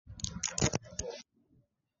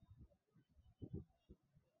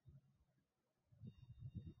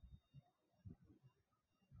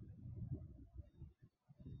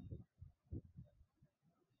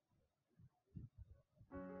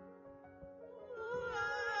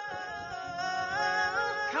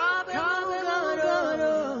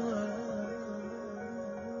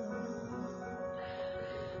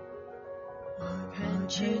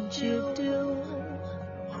you do?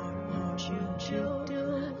 What would you do?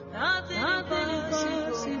 Nothing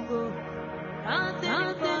impossible. Nothing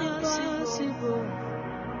impossible.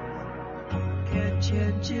 What would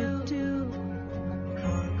you do?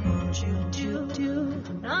 What would you do?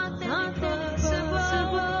 Nothing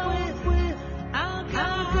impossible with our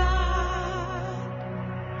God.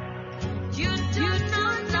 You do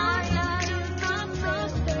not lie, you do not know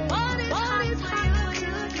what is hard for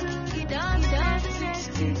you. He doesn't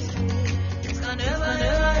exist. It's gonna never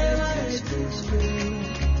exist.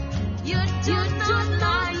 You do not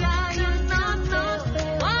lie, you do not know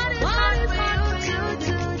what is hard for you.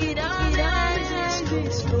 He doesn't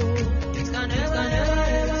exist. It's gonna never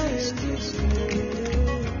exist.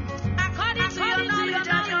 According to your knowledge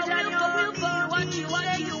and your will for what you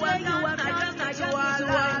want, you are not you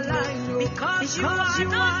are lying. Because you are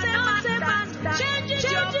not a man, change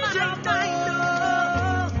your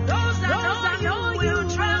mind. Those that know you will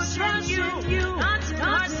trust you.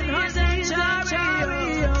 Nothing is a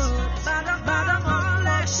chariot. But all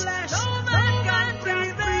flesh, no man can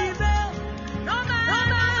prevail. No man.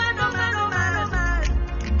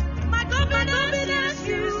 My confidence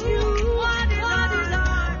is you. What is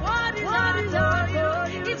on you?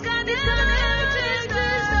 It's gonna exist.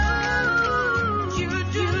 You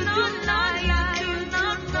do not lie, you do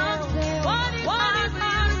not know what is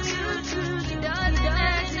hard to do. It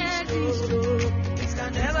doesn't exist. It's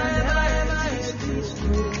gonna never exist.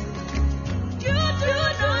 You do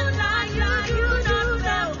not lie, you do not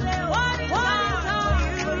know what is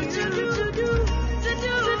hard for you to do.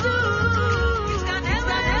 It's gonna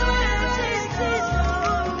never exist.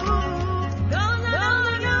 No,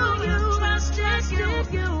 you trust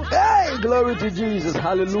you. Hey, glory to Jesus.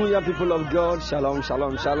 Hallelujah, people of God. Shalom,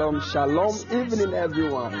 shalom, shalom, shalom. Evening,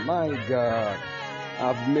 everyone. My God.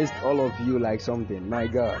 I've missed all of you like something. My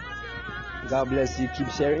God. God bless you. Keep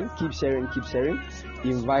sharing, keep sharing, keep sharing.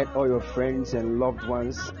 Invite all your friends and loved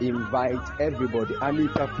ones. Invite everybody.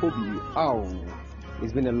 Anita Pobi. Oh,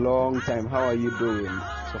 it's been a long time. How are you doing,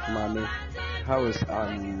 Sofmami? How is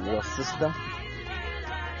your sister?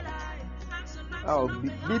 Oh,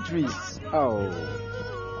 Beatrice. Oh,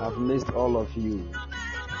 I've missed all of you.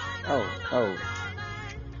 Oh.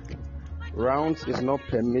 Rounds is not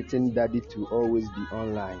permitting Daddy to always be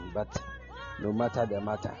online, but no matter the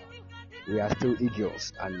matter, we are still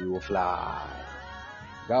eagles and we will fly.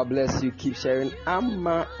 God bless you. Keep sharing.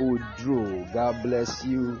 Amma Udro. God bless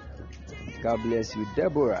you. God bless you.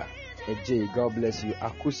 Deborah AJ. God bless you.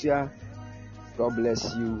 Akusia. God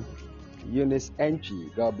bless you. Eunice Entry.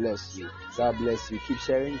 God bless you. God bless you. Keep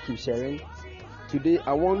sharing. Keep sharing. Today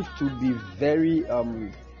I want to be very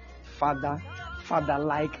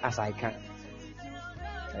father-like as I can.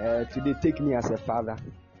 Today take me as a father.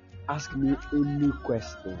 Ask me any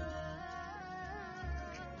question.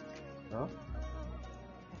 Huh?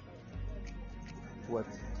 What?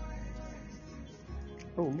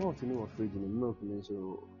 Oh, more to know of region, more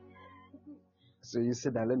so you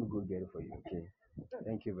said that, let me go get it for you, okay?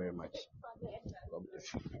 Thank you very much. God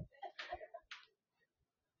bless you.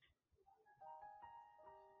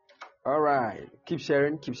 All right, keep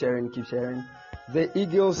sharing, keep sharing, keep sharing. The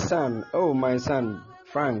Eagle's son, oh my son,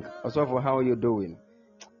 Frank, also how are you doing?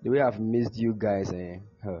 The way I've missed you guys,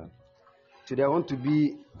 Today I want to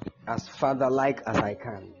be as father-like as I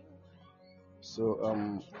can.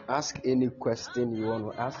 So ask any question you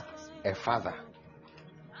want to ask a father.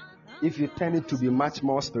 If you tend it to be much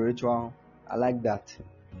more spiritual, I like that.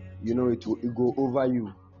 You know, it will go over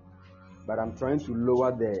you. But I'm trying to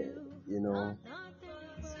lower the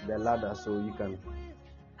ladder so you can.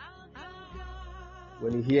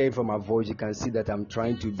 When you hear it from my voice, you can see that I'm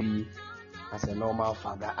trying to be as a normal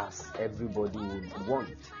father as everybody would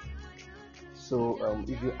want. So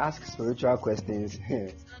if you ask spiritual questions,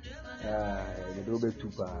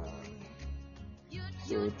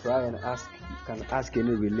 so try and ask. You can ask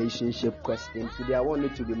any relationship question. Today I want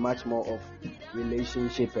it to be much more of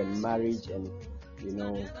relationship and marriage, and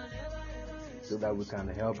so that we can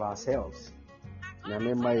help ourselves.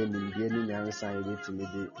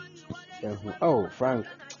 Oh, Frank,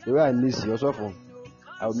 the way I miss you, also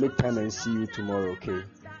I'll make time and see you tomorrow, okay?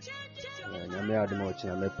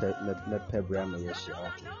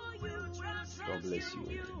 God bless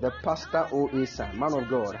you. The Pastor O.A. man of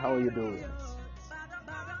God, how are you doing?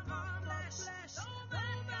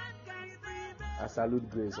 I salute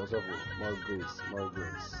grace, also more grace.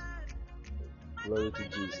 Glory to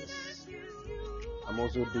Jesus. I'm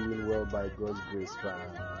also doing well by God's grace.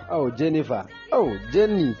 Oh, Jennifer. Oh,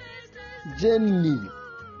 Jenny.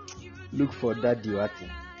 Look for Daddy, Wati.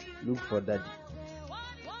 Look for Daddy.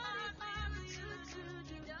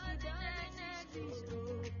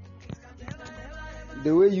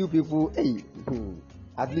 the way you people, hey,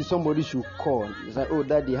 at least somebody should call. It's like, oh,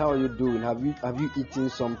 daddy, how are you doing? Have you eaten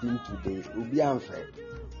something today? It will be unfair.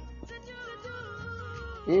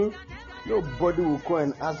 Nobody will call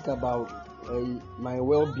and ask about my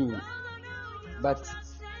well-being, but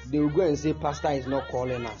they will go and say, Pastor is not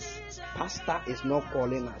calling us. Pastor is not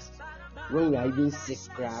calling us. When we are even sick,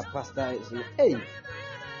 Pastor is saying, hey.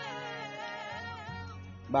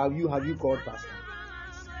 But have you called Pastor?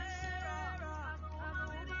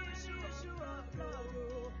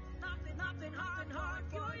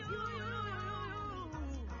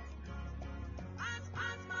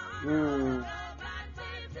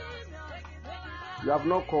 You have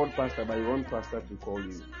not called Pastor, but you want Pastor to call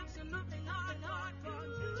you.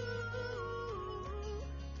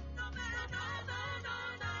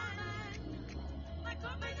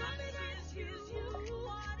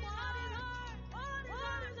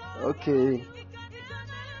 Okay.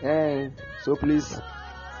 So please,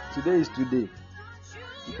 today is today.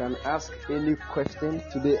 You can ask any question.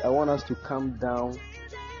 Today I want us to come down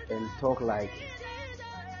and talk like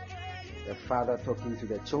a father talking to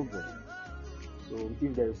the children. So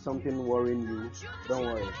if there is something worrying you, don't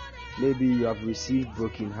worry. Maybe you have received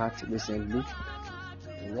broken heart recently.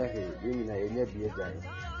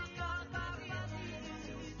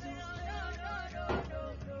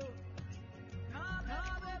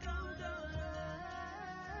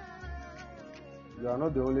 You are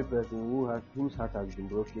not the only person whose heart has been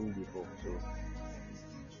broken before. So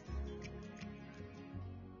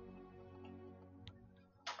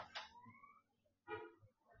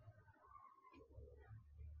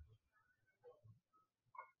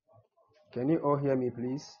can you all hear me,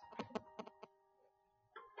 please?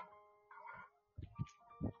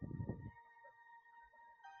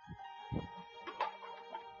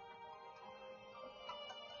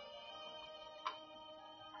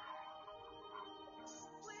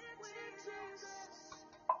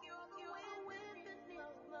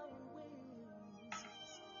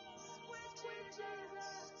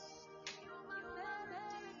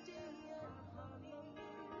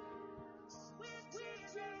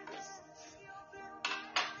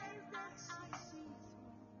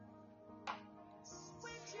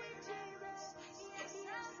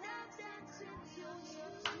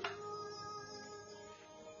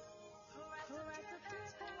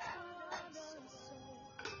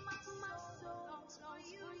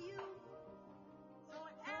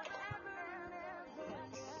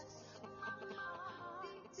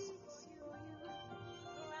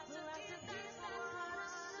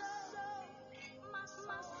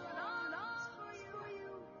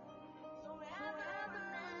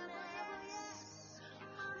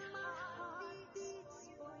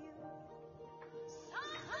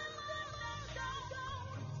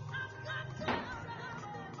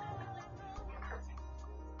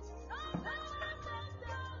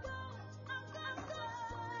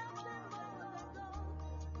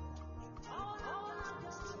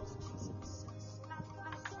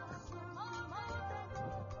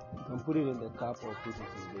 You can put it in the cup or put it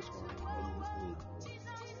in this one.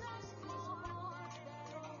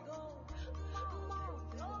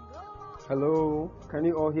 Hello, can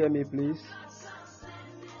you all hear me, please?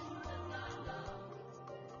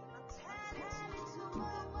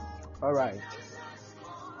 All right.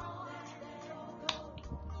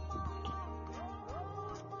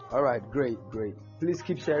 All right, great. Please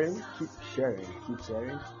keep sharing.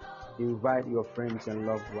 Invite your friends and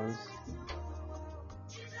loved ones.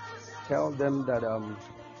 Tell them that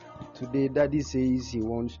today Daddy says he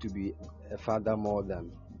wants to be a father more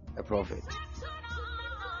than a prophet.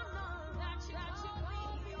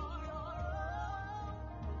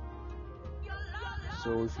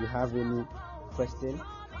 So if you have any question,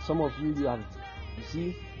 some of you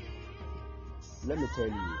see, let me tell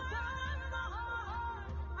you.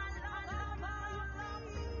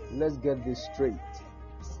 Let's get this straight.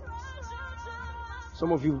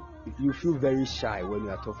 Some of you feel very shy when you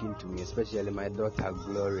are talking to me, especially my daughter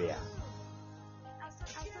Gloria.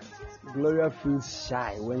 Gloria feels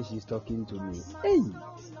shy when she's talking to me. Hey!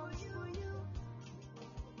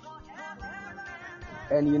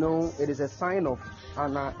 And you know, it is a sign of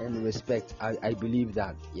honor and respect. I believe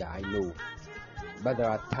that. Yeah, I know. But there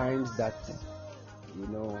are times that, you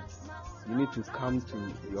know, you need to come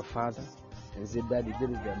to your father and say, Daddy, this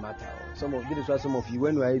is the matter. This is why some of you,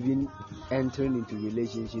 when you are even entering into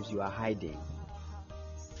relationships, you are hiding.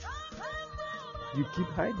 You keep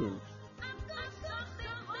hiding.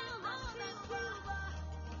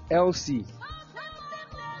 Elsie,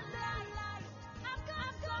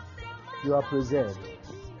 you are preserved.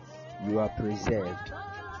 You are preserved.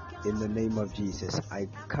 In the name of Jesus, I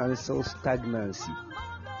cancel stagnancy.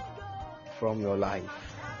 from your life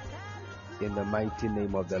in the mighty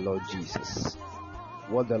name of the Lord Jesus.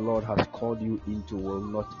 What the Lord has called you into will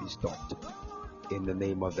not be stopped in the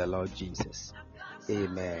name of the Lord Jesus.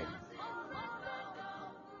 Amen.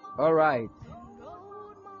 All right.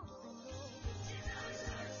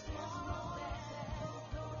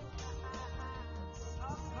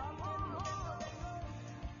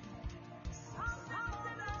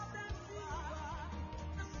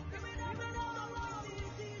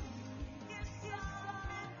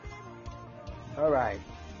 All right.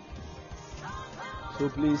 So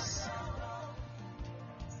please,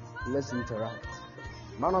 let's interact.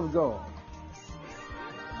 Man of God,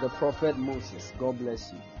 the prophet Moses, God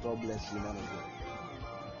bless you. God bless you, man of God.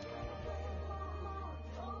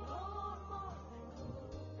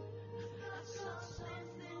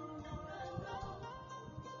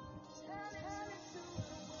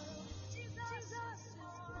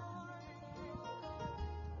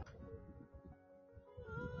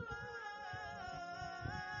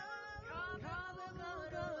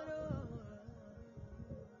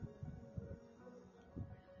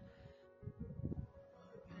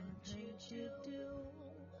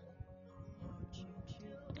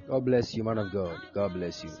 God bless you, man of God. God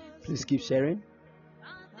bless you. Please keep sharing.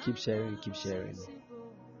 Keep sharing. Keep sharing.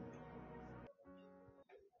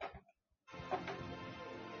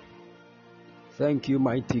 Thank you,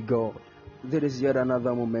 mighty God. There is yet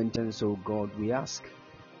another moment, and so God, we ask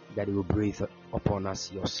that you will breathe upon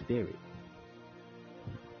us your spirit.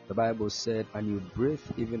 The Bible said, and you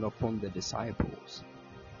breathed even upon the disciples,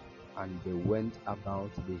 and they went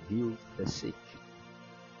about, they healed the sick,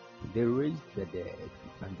 they raised the dead,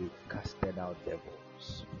 and they casted out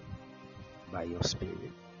devils by your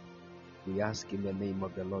spirit. We ask in the name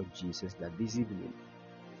of the Lord Jesus that this evening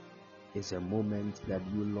is a moment that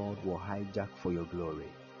you, Lord, will hijack for your glory.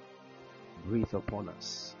 Breathe upon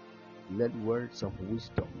us. Let words of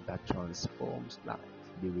wisdom that transforms life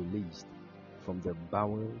be released from the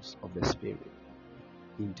bowels of the Spirit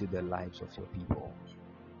into the lives of your people.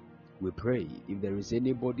 We pray, if there is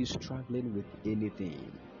anybody struggling with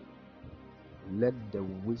anything, let the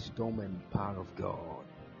wisdom and power of God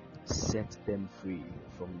set them free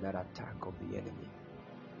from that attack of the enemy.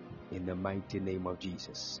 In the mighty name of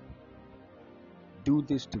Jesus. Do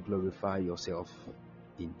this to glorify yourself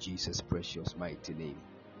in Jesus' precious mighty name.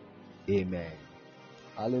 Amen.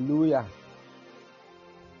 Hallelujah.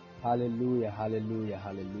 Hallelujah. Hallelujah.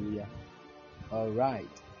 Hallelujah. All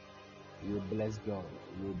right. We bless God.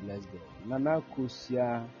 We bless God. Nana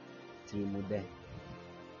Kusia Trimude.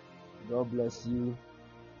 God bless you.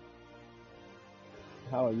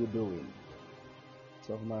 How are you doing?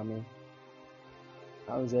 So, mommy,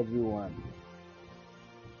 how's everyone?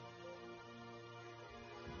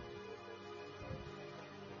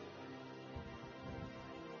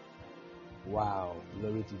 Wow,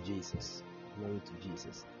 glory to Jesus. Glory to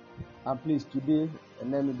Jesus. And please, today,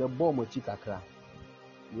 and then the bomb of Chikakra,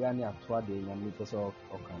 we are near 2 days and we just all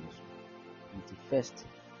comes. First,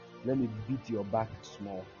 let me beat your back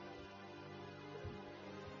small.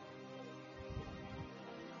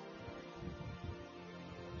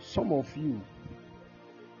 Some of you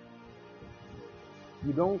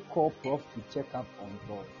don't call Prof to check up on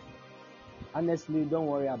Prof. Honestly, don't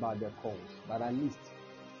worry about the calls, but at least,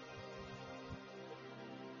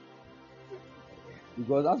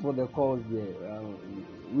 because that's what the calls there,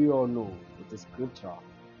 we all know it is scriptural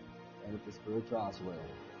and it is spiritual as well.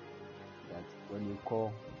 That when you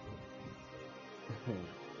call,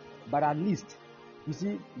 but at least, you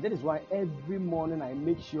see, that is why every morning I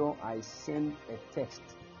make sure I send a text.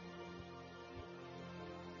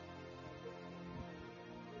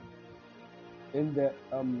 In the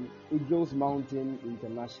Eagles Mountain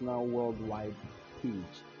International Worldwide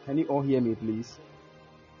page. Can you all hear me, please?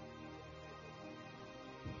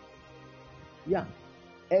 Yeah.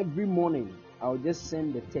 Every morning, I'll just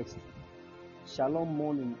send the text. Shalom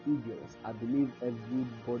morning, Eagles. I believe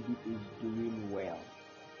everybody is doing well.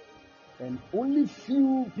 And only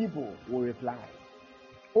few people will reply.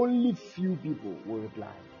 Only few people will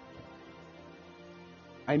reply.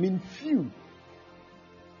 I mean few.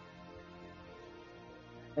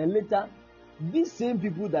 And later, these same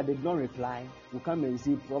people that did not reply will come and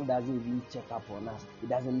say, Prof doesn't even check up on us. He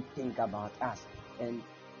doesn't think about us. And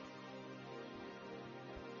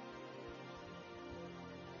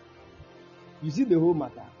you see the whole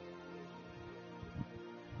matter.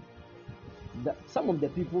 Some of the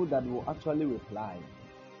people that will actually reply,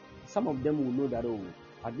 some of them will know that, oh,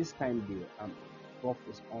 at this time, Prof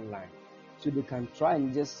is online. So they can try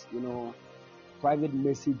and just, private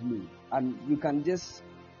message me. And you can just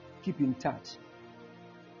keep in touch.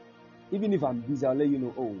 Even if I'm busy, I'll let you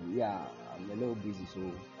know, oh, yeah, I'm a little busy, so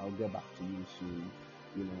I'll get back to you soon.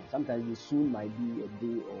 Sometimes the soon might be a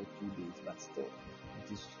day or 2 days, but still,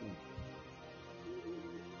 it is soon.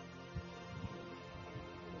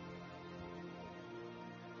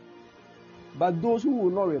 But those who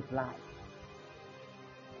will not reply,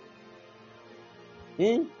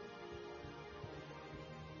 eh?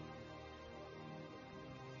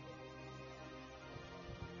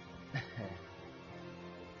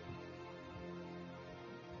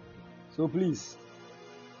 So please,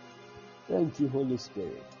 thank you, Holy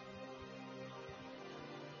Spirit.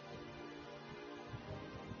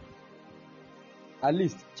 At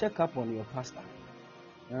least check up on your pastor.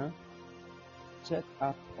 Huh? Check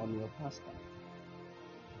up on your pastor.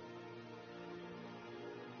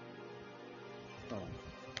 Oh,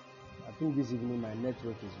 I think this evening my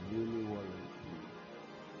network is really worrying.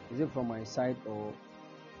 Is it from my side or?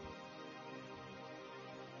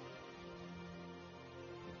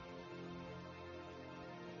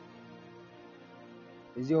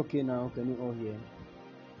 Is it okay now? Can you all hear?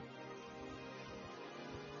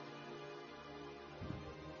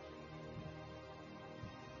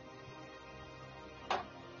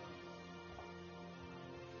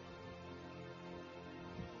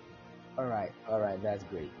 All right, that's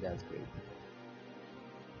great.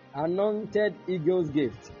 Anointed Eagle's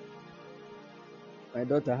Gift. My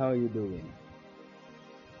daughter, how are you doing?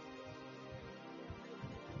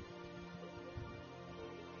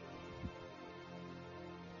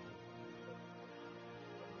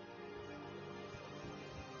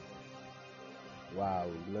 Wow,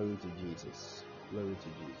 glory to Jesus. Glory to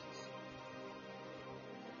Jesus.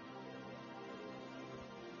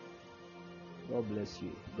 God bless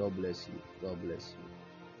you. God bless you. God bless you.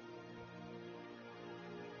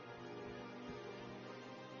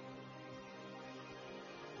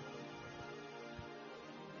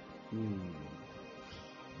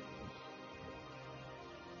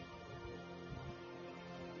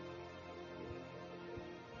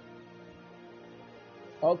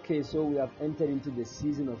 Okay, so we have entered into the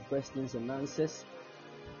season of questions and answers.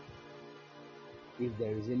 If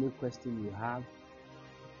there is any question you have,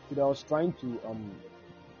 I was trying to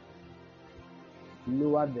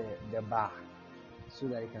lower the bar so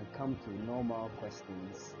that it can come to normal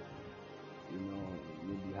questions.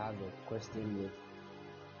 Maybe you have a question with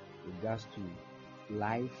regards to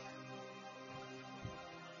life,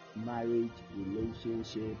 marriage,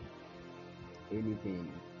 relationship,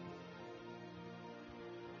 anything.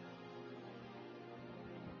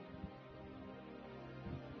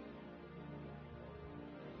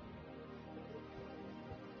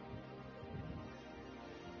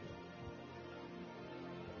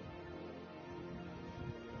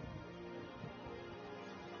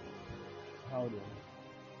 How do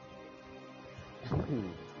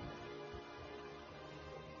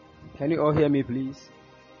Can you all hear me, please?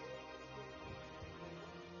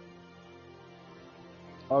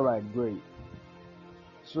 All right, great.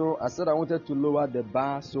 So I said I wanted to lower the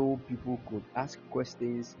bar so people could ask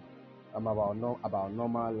questions about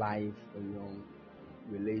normal life,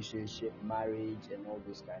 relationship, marriage, and all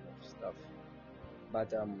this kind of stuff.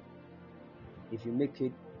 But if you make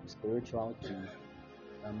it spiritual too,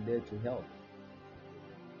 I'm there to help.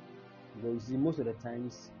 Because you see, most of the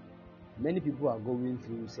times, many people are going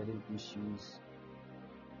through certain issues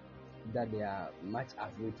that they are much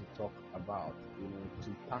afraid to talk about, to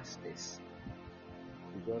pastors,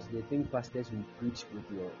 because they think pastors will preach with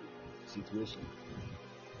your situation,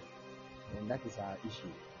 and that is our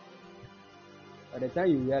issue. By the time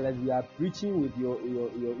you realize we are preaching with your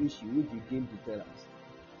issue, which you came to tell us.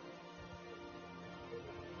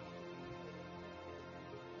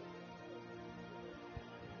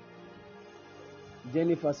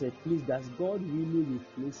 Jennifer said, please, does God really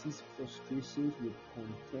replaces frustrations with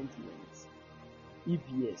contentment? If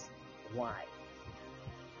yes, why?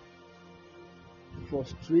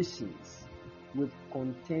 Frustrations with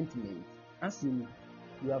contentment, as in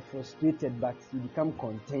you are frustrated but you become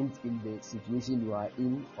content in the situation you are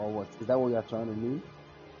in, or what? Is that what you are trying to mean?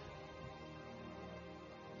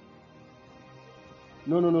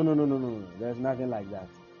 No. There's nothing like that.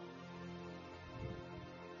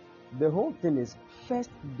 The whole thing is first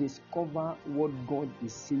discover what God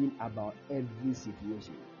is saying about every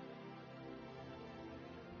situation.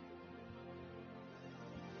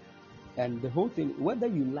 And the whole thing, whether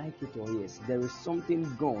you like it or yes, there is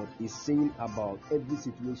something God is saying about every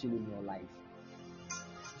situation in your life.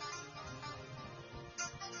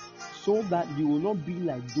 So that you will not be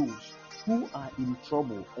like those who are in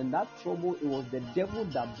trouble. And that trouble, it was the devil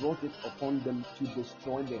that brought it upon them to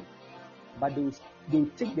destroy them. But they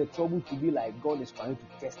take the trouble to be like God is trying to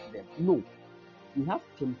test them. No. We have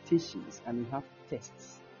temptations and we have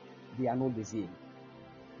tests. They are not the same.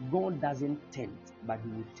 God doesn't tempt, but He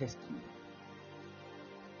will test you.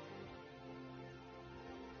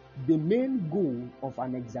 The main goal of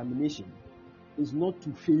an examination is not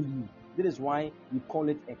to fail you. That is why we call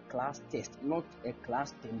it a class test, not a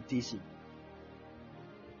class temptation.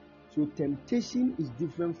 So temptation is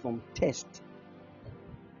different from test.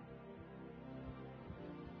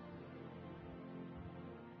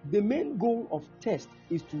 The main goal of test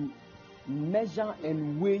is to measure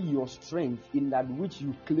and weigh your strength in that which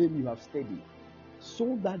you claim you have studied,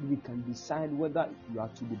 so that we can decide whether you are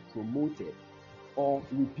to be promoted or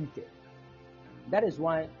repeated. That is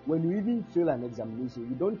why when you even fail an examination,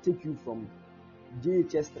 we don't take you from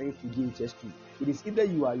JHS 3 to JHS 2. It is either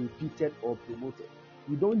you are repeated or promoted.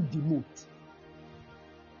 We don't demote.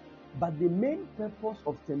 But the main purpose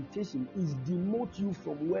of temptation is demote you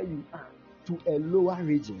from where you are to a lower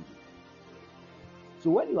region. So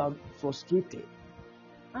when you are frustrated,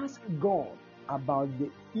 ask God about the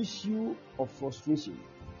issue of frustration.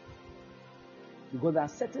 Because there are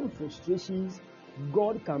certain frustrations,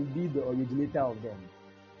 God can be the originator of them.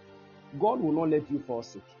 God will not let you fall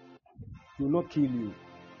sick. He will not kill you.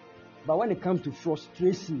 But when it comes to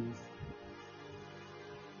frustrations,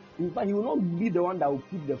 in fact, He will not be the one that will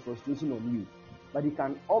put the frustration on you. But He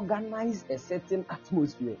can organize a certain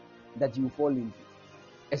atmosphere that you fall into.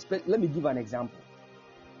 Let me give an example.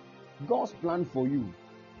 God's plan for you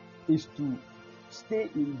is to stay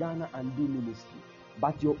in Ghana and do ministry.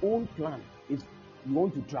 But your own plan is you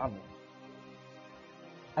want to travel.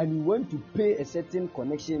 And you want to pay a certain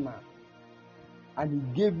connection man. And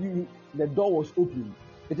He gave you, the door was open.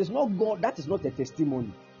 It is not God, that is not a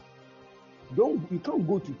testimony. You can't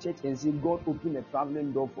go to church and say God opened a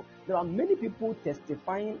traveling door for. There are many people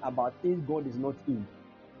testifying about things God is not in.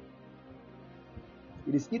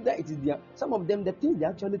 It is some of them, the things they're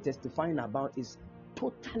actually testifying about is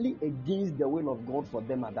totally against the will of God for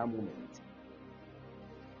them at that moment.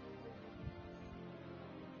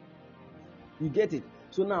 You get it?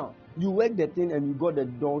 So now, you work the thing and you got the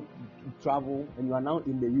door to travel and you are now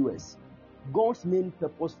in the US. God's main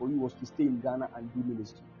purpose for you was to stay in Ghana and do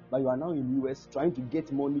ministry. But you are now in the US trying to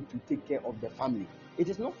get money to take care of the family. It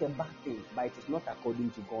is not a bad thing, but it is not according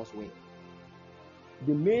to God's will.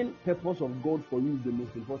 The main purpose of God for you is the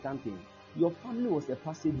most important thing. Your family was a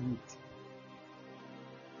passive route.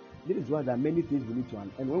 This is why there are many things we need to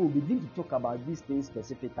understand. And when we begin to talk about these things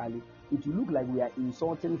specifically, it will look like we are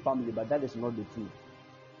insulting family, but that is not the truth.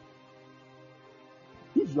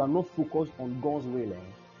 If you are not focused on God's will,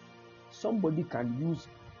 somebody can use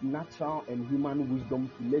natural and human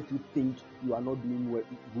wisdom to let you think you are not doing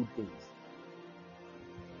good things.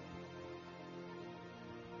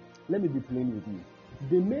 Let me be plain with you.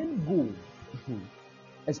 The main goal,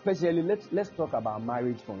 especially let's talk about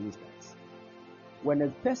marriage for instance. When a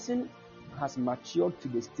person has matured to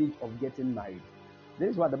the stage of getting married, this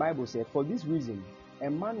is what the Bible says. For this reason, a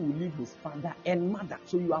man will leave his father and mother.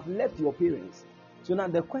 So you have left your parents. So now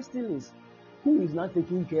the question is, who is now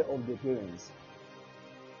taking care of the parents?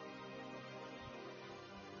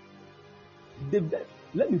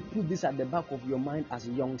 Let me put this at the back of your mind as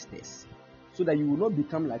youngsters, so that you will not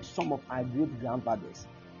become like some of our great grandfathers.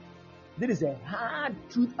 This is a hard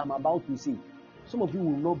truth I'm about to say. Some of you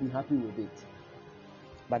will not be happy with it.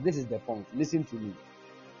 But this is the point. Listen to me.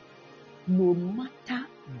 No matter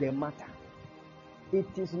the matter, it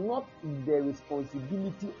is not the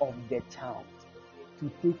responsibility of the child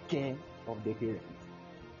to take care of the parents.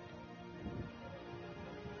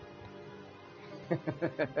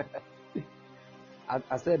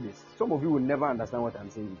 I said this. Some of you will never understand what I'm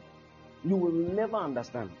saying. You will never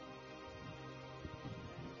understand.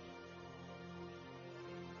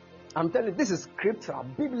 I'm telling you, this is scriptural,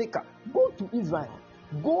 biblical. Go to Israel.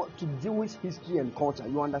 Go to Jewish history and culture.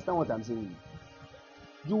 You understand what I'm saying?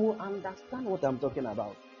 You will understand what I'm talking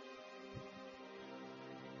about.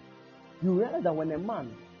 You realize that when a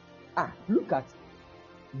man, look at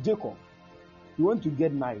Jacob. He went to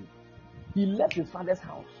get married. He left his father's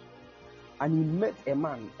house and he met a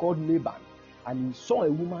man called Laban, and he saw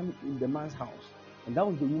a woman in the man's house, and that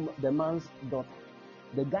was the man's daughter.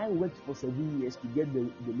 The guy worked for 7 years to get the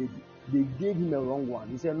lady. They gave him a wrong one.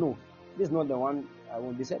 He said, no, this is not the one I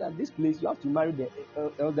want. They said, at this place, you have to marry the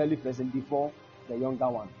elderly person before the younger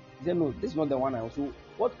one. He said, no, this is not the one I want. So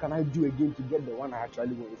what can I do again to get the one I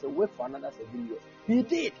actually want? He said, wait for another 7 years. He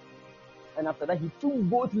did. And after that, he took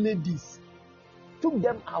both ladies, took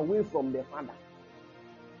them away from their father,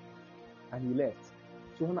 and he left.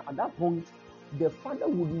 So at that point, the father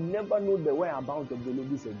would never know the whereabouts of the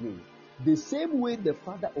ladies again. The same way the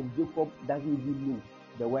father of Jacob doesn't even know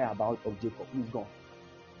the whereabouts of Jacob. He's gone.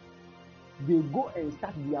 They go and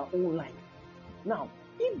start their own life. Now,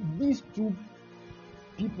 if these two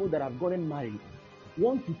people that have gotten married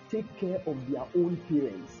want to take care of their own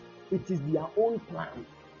parents, it is their own plan.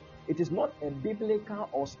 It is not a biblical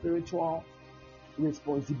or spiritual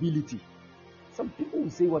responsibility. Some people will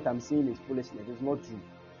say what I'm saying is foolishness. It's not true.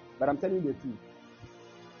 But I'm telling you the truth.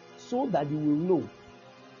 So that you will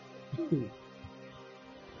know.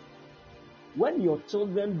 When your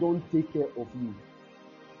children don't take care of you,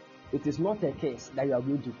 it is not a curse that you are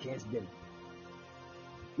going to curse them.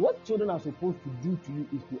 What children are supposed to do to you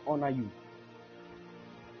is to honor you.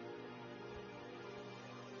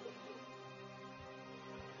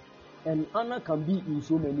 And honor can be in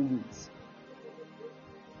so many ways.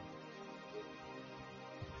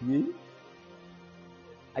 Yeah?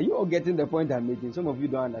 Are you all getting the point I'm making? Some of you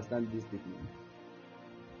don't understand this statement.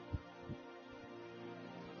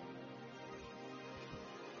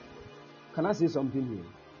 Can I say something here?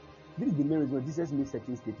 This is the main reason why Jesus made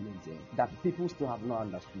certain statements that people still have not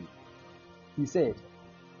understood. He said,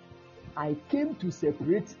 I came to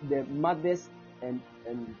separate the mothers and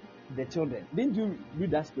the children. Didn't you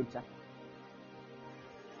read that scripture?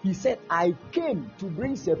 He said, I came to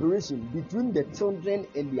bring separation between the children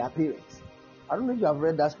and their parents. I don't know if you have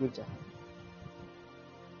read that scripture.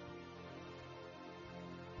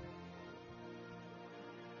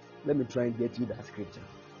 Let me try and get you that scripture.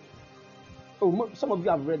 Oh, some of you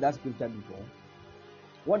have read that scripture before.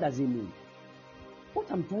 What does it mean?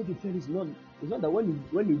 What I'm trying to tell is not that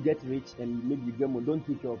when you get rich and maybe you get more, don't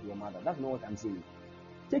take care of your mother. That's not what I'm saying.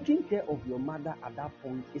 Taking care of your mother at that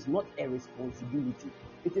point is not a responsibility.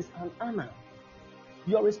 It is an honor.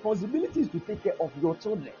 Your responsibility is to take care of your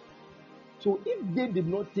children. So if they did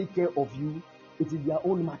not take care of you, it is their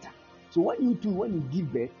own matter. So when you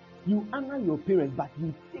give birth, you honor your parents, but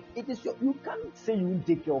you can't say you will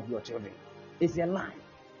take care of your children. It's a lie.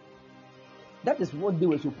 That is what they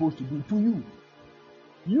were supposed to do to you.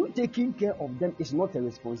 You taking care of them is not a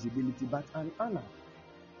responsibility, but an honor.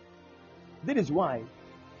 That is why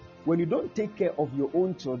when you don't take care of your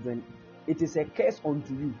own children, it is a curse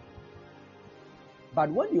unto you.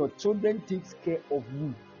 But when your children takes care of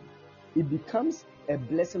you, it becomes a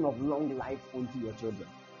blessing of long life unto your children.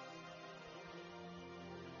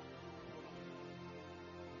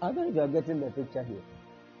 I don't know if you are getting the picture here.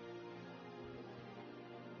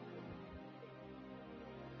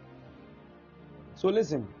 So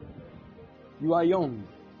listen, you are young.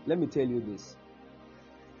 Let me tell you this.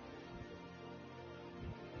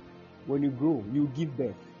 When you grow, you give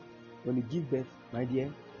birth. When you give birth, my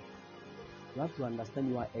dear, you have to understand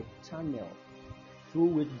you are a channel through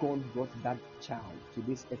which God brought that child to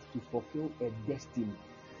this earth to fulfill a destiny.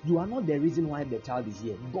 You are not the reason why the child is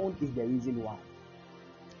here. God is the reason why.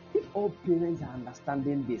 If all parents are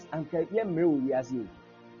understanding this, and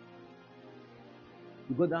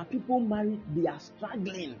because there are people married, they are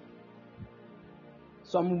struggling.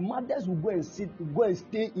 Some mothers will go and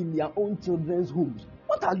stay in their own children's homes.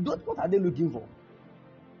 What are they looking for?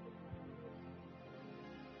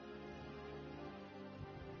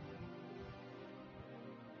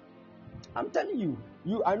 I'm telling you.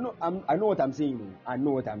 I know what I'm saying. I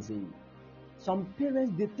know what I'm saying. Some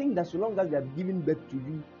parents, they think that so long as they have given birth to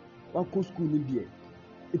you, school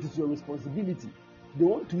it is your responsibility. They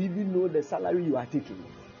want to even know the salary you are taking.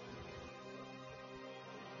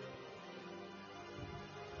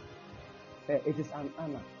 It is an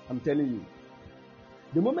honor. I'm telling you.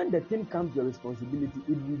 The moment the thing comes to your responsibility,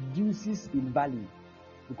 it reduces in value.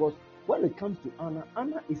 Because when it comes to honor,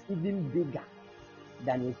 honor is even bigger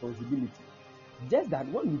than responsibility. Just that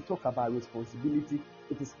when we talk about responsibility,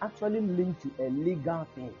 it is actually linked to a legal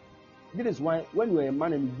thing. This is why when you are a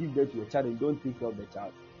man and you give birth to your child and you don't take care of the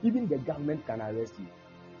child, even the government can arrest you.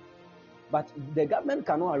 But the government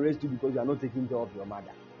cannot arrest you because you are not taking care of your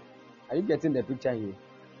mother. Are you getting the picture here?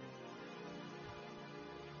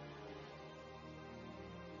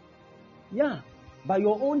 Yeah, but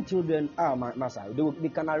your own children, they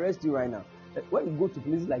can arrest you right now. When you go to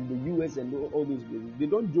places like the US and all those places, they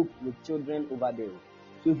don't joke with children over there.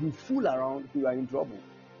 So if you fool around, you are in trouble.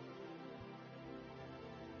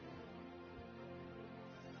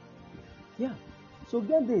 Yeah. So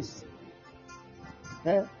get this.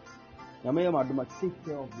 Take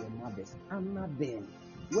care of your mothers. Honor them.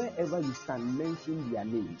 Wherever you stand, mention their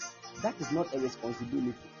names. That is not a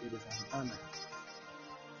responsibility. It is an honor.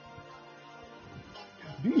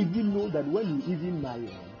 Do you even know that when you even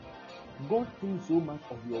marry, God thinks so much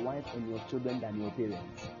of your wife and your children than your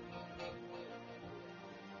parents?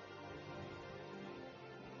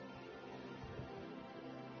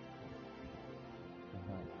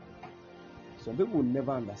 Some people will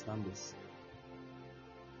never understand this.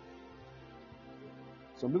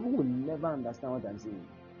 Some people will never understand what I'm saying.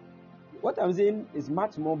 What I'm saying is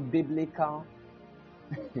much more biblical.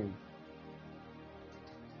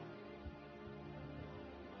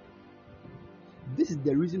 This is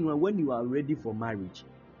the reason why when you are ready for marriage,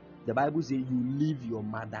 the Bible says you leave your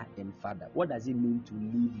mother and father. What does it mean to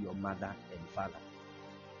leave your mother and father?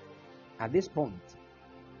 At this point,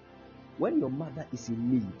 when your mother is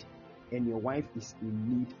in need and your wife is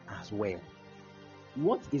in need as well,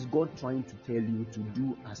 what is God trying to tell you to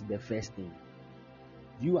do as the first thing?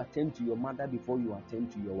 Do you attend to your mother before you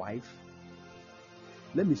attend to your wife?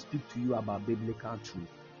 Let me speak to you about biblical truth.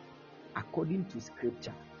 According to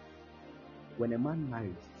scripture, when a man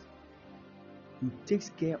marries, he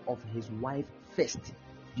takes care of his wife first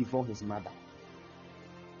before his mother.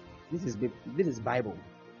 This is Bible.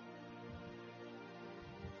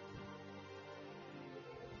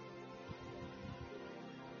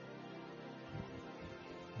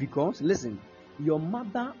 Because listen, your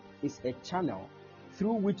mother is a channel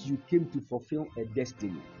through which you came to fulfill a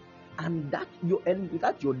destiny, and that your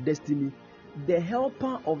destiny, the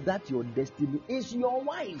helper of that your destiny is your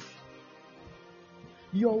wife.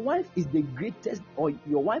 Your wife is the greatest, or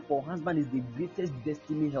your wife or husband is the greatest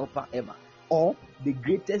destiny helper ever, or the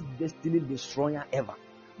greatest destiny destroyer ever.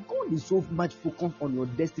 God is so much focused on your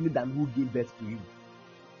destiny than who gave birth to you.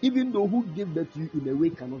 Even though who gave birth to you in a way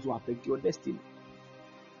can also affect your destiny.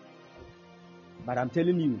 But I'm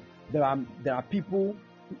telling you, there are people.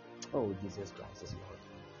 Oh, Jesus Christ is Lord.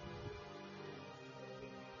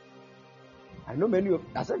 I know many of.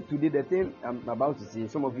 I said today the thing I'm about to say.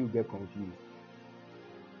 Some of you get confused,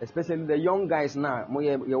 especially the young guys now.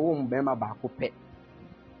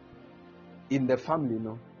 In the family,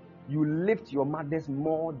 no, you lift your mothers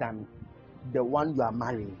more than the one you are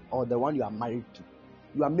marrying or the one you are married to.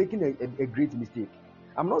 You are making a great mistake.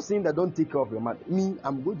 I'm not saying that don't take care of your mother. Me,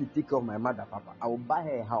 I'm going to take care of my mother, Papa. I will buy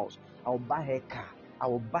her a house. I will buy her a car. I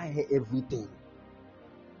will buy her everything.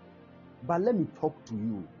 But let me talk to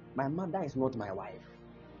you. My mother is not my wife.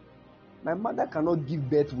 My mother cannot give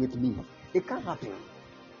birth with me. It can't happen.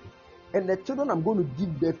 And the children I'm going to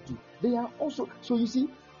give birth to, they are also. So you see,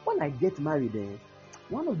 when I get married,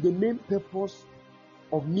 one of the main purpose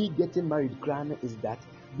of me getting married, Krana, is that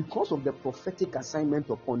because of the prophetic assignment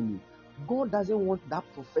upon me, God doesn't want that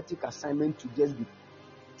prophetic assignment to just be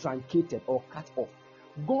truncated or cut off.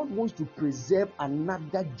 God wants to preserve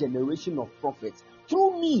another generation of prophets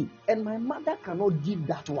through me, and my mother cannot give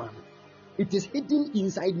that one. It is hidden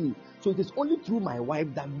inside me. So it is only through my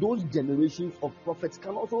wife that those generations of prophets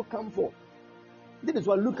can also come forth. This is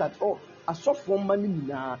why look at I saw from money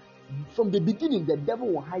from the beginning, the devil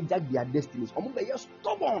will hijack their destinies. They are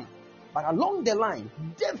stubborn, but along the line,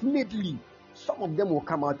 definitely some of them will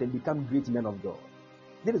come out and become great men of God.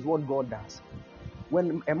 This is what God does.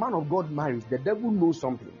 When a man of God marries, the devil knows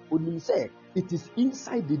something. When he said it is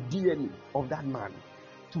inside the DNA of that man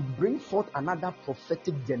to bring forth another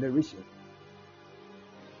prophetic generation,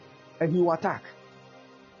 and he will attack.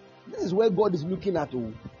 This is where God is looking at.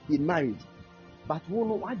 He married, but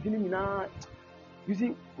you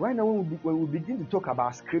see, right now when we begin to talk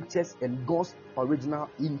about scriptures and God's original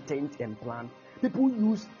intent and plan, people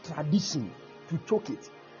use tradition to choke it.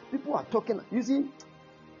 People are talking, you see,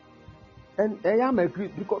 and I am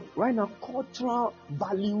agreed because right now cultural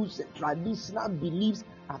values, traditional beliefs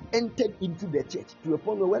have entered into the church to a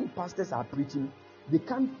point where when pastors are preaching, they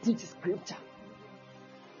can't teach scripture.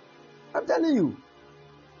 I'm telling you.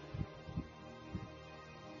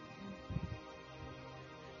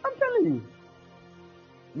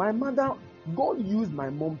 My mother, God used my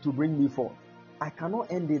mom to bring me forth. I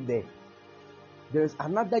cannot end it there. There is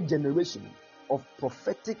another generation of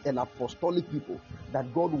prophetic and apostolic people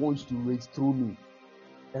that God wants to raise through me.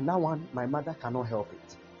 And that one, my mother cannot help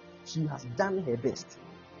it. She has done her best.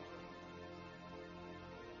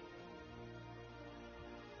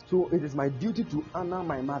 So it is my duty to honor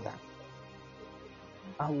my mother.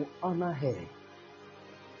 I will honor her.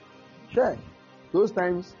 Sure, those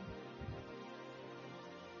times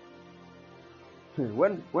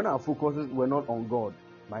when our focuses were not on God,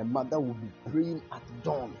 my mother would be praying at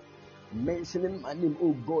dawn, mentioning my name.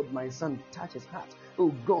 Oh God, my son, touch his heart.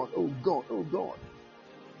 Oh God, oh God, oh God.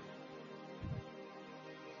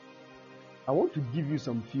 I want to give you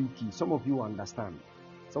some few keys. Some of you understand.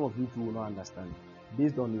 Some of you too will not understand.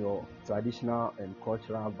 Based on your traditional and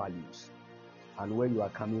cultural values and where you are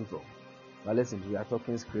coming from. Now listen, we are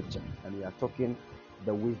talking scripture and we are talking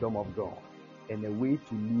the wisdom of God and a way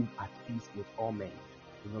to live at peace with all men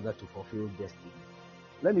in order to fulfill destiny.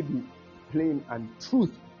 Let me be plain and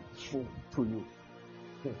truthful to you.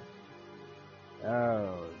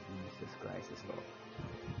 Oh, Jesus Christ is Lord.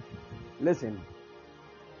 Listen,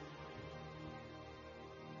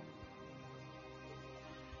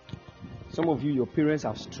 some of you, your parents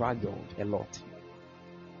have struggled a lot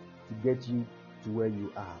to get you to where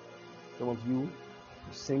you are. Some of you,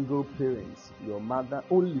 single parents, your mother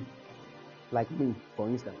only, like me, for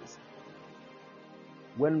instance.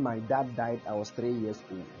 When my dad died, I was 3 years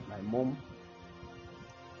old. My mom,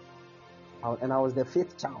 and I was the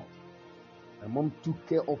 5th child. My mom took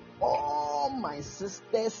care of all my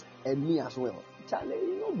sisters and me as well. Charlie, it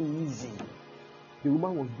will not be easy. The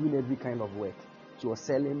woman was doing every kind of work. She was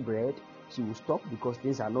selling bread. She would stop because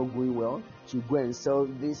things are not going well. She would go and sell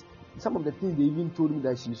this. Some of the things they even told me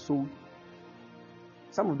that she sold,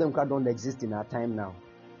 some of them don't exist in our time now.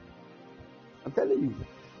 I'm telling you.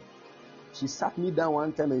 She sat me down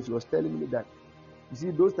one time and she was telling me that, you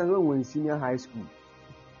see, those times when we were in senior high school,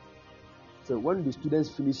 so when the students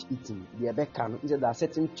finish eating, he said there are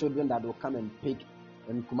certain children that will come and pick,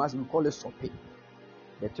 and Kumasi we call it sope.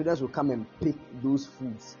 The children will come and pick those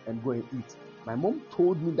foods and go and eat. My mom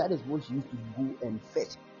told me that is what she used to go and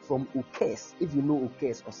fetch from Okes. If you know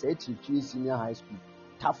Okes, or say Chichi Senior High School,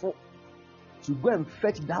 Tafo, to go and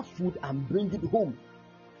fetch that food and bring it home.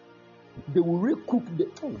 They will recook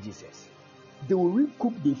They will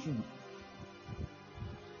recook the food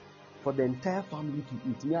for the entire family to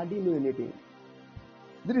eat. Me, I didn't know anything.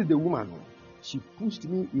 This is the woman. She pushed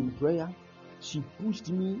me in prayer. She pushed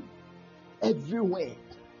me everywhere.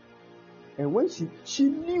 And when she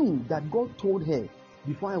knew that God told her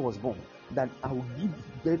before I was born that I will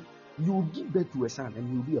give birth, you will give birth to a son and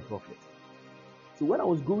he will be a prophet. So when I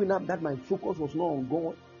was growing up, that my focus was not on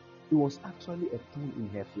God, it was actually a thorn in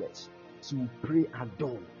her flesh. She would pray at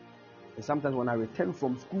dawn. And sometimes when I return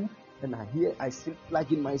from school and I sleep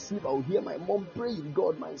like in my sleep, I will hear my mom praying,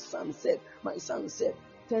 God, my son said,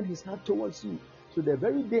 turn his heart towards you. So the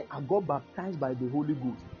very day I got baptized by the Holy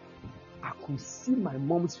Ghost, I could see my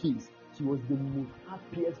mom's face. She was the most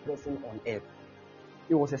happiest person on earth.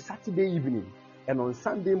 It was a Saturday evening, and on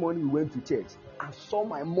Sunday morning we went to church. I saw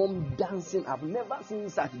my mom dancing. I've never seen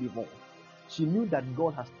such before. She knew that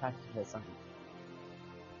God has touched her son.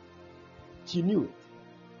 She knew it.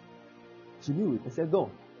 She knew it. I said, God,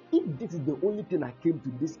 if this is the only thing I came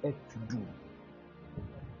to this earth to do,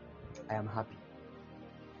 I am happy.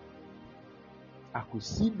 I could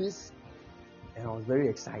see this, and I was very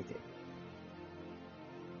excited.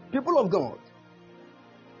 People of God,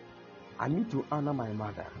 I need to honor my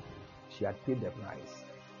mother. She had paid the price.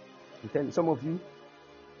 I'm telling some of you,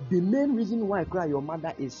 the main reason why your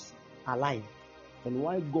mother is alive and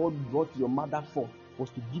why God brought your mother forth was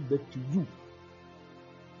to give birth to you,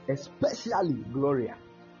 especially Gloria.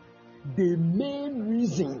 The main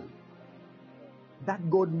reason that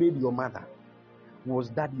God made your mother was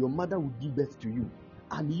that your mother would give birth to you,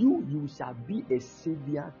 and you shall be a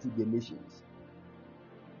savior to the nations.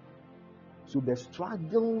 So the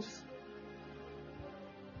struggles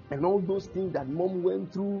and all those things that mom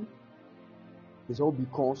went through is all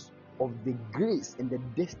because of the grace and the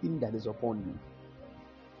destiny that is upon you.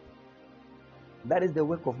 That is the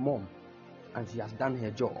work of mom, and she has done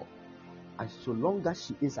her job. And so long as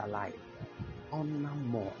she is alive, honor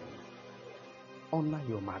mom, honor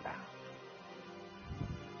your mother,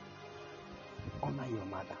 honor your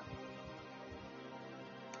mother.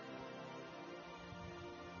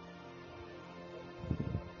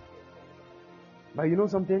 But you know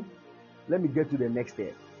something? Let me get to the next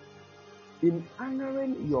step. In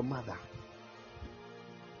honoring your mother,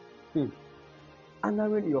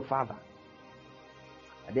 honoring your father.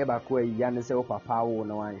 And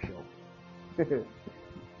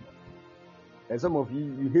some of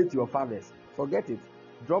you hate your fathers. Forget it.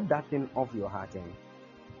 Drop that thing off your heart.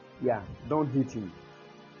 Yeah, don't hate him.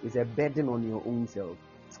 It's a burden on your own self.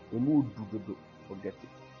 Forget it.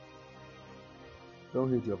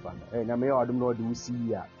 Don't hate your father. Hey, now I don't know do see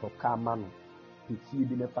ya to come man. He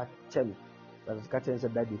be never chen. That's catching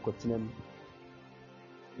said that you continue.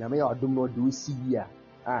 Now I don't know do see ya.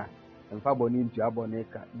 And fa boni into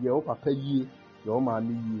aboneka. Your papa ye, your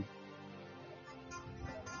mommy ye.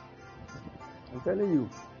 I'm telling you.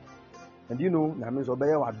 And you know, I mean, so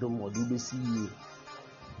obey what do more do see ye.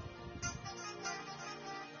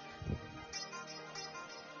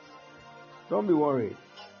 Don't be worried.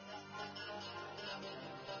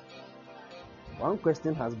 One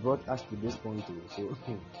question has brought us to this point too.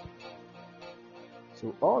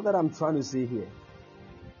 So all that I'm trying to say here,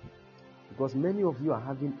 because many of you are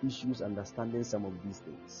having issues understanding some of these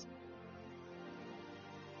things.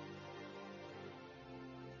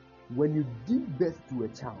 When you give birth to a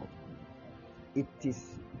child, it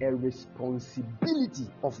is a responsibility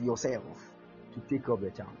of yourself. to take care of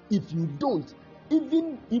the child. If you don't,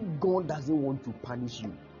 even if God doesn't want to punish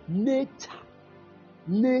you, nature,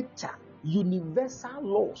 universal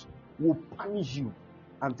laws will punish you.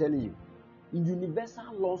 I'm telling you,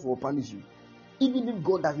 universal laws will punish you, even if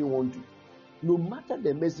God doesn't want to. No matter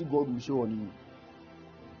the mercy God will show on you,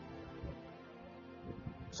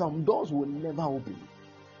 some doors will never open.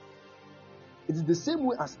 It is the same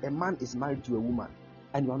way as a man is married to a woman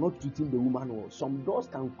and you are not treating the woman well. Some doors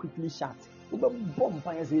can quickly shut.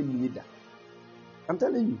 I'm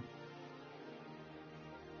telling you.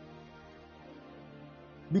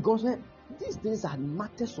 Because these things are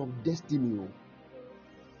matters of destiny.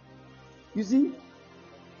 You see?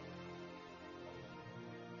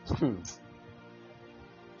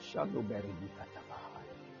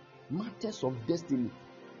 Matters of destiny.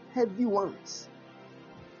 Heavy ones.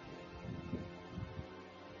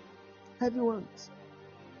 Heavy ones.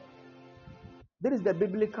 That is the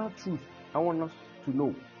biblical truth I want us to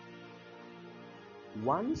know.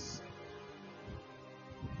 Once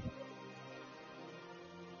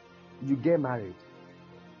you get married,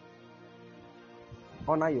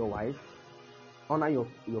 honor your wife, honor your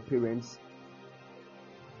parents.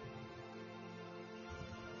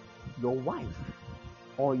 Your wife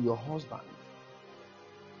or your husband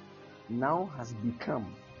now has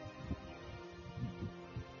become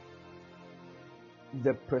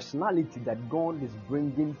the personality that God is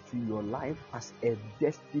bringing to your life as a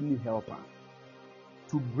destiny helper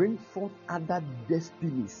to bring forth other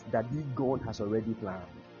destinies that God has already planned.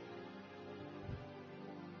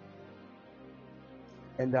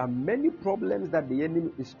 And there are many problems that the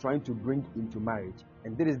enemy is trying to bring into marriage,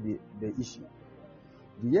 and that is the issue.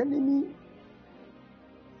 The enemy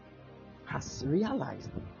has realized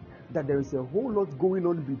that there is a whole lot going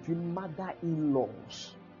on between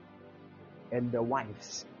mother-in-laws and the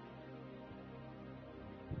wives.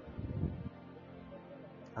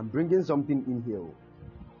 I'm bringing something in here.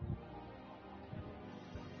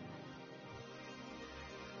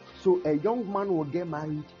 So a young man will get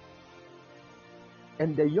married,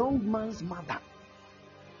 and the young man's mother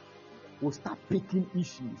will start picking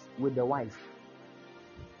issues with the wife.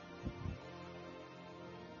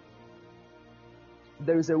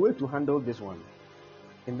 There is a way to handle this one,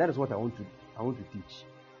 and that is what I want to teach.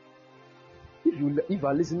 If you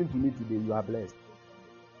are listening to me today, you are blessed,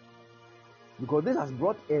 because this has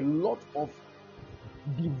brought a lot of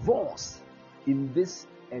divorce in this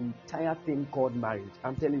entire thing called marriage.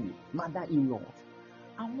 I'm telling you, mother-in-law,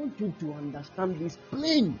 I want you to understand this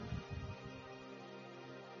plain,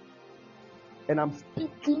 and I'm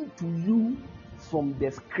speaking to you from the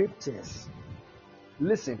scriptures.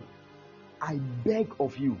 Listen, I beg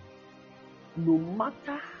of you, no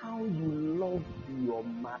matter how you love your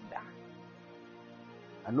mother,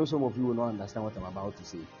 I know some of you will not understand what I'm about to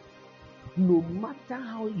say. No matter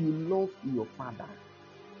how you love your father,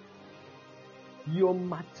 your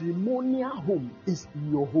matrimonial home is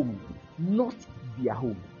your home, not their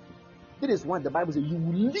home. That is why the Bible says you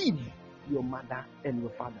will leave your mother and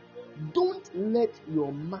your father. Don't let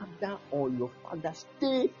your mother or your father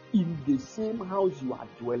stay in the same house you are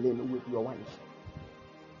dwelling with your wife.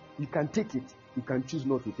 You can take it, you can choose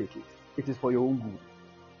not to take it. It is for your own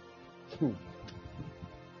good.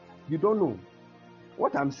 You don't know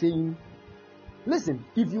what I'm saying. Listen,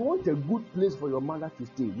 if you want a good place for your mother to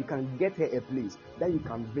stay, you can get her a place that you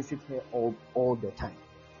can visit her all the time.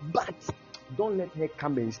 But don't let her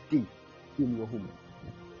come and stay in your home.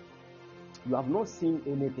 You have not seen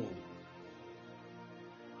anything.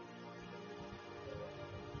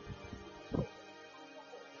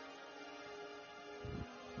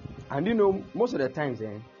 And you know, most of the times,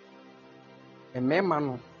 a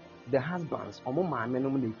man, the husbands,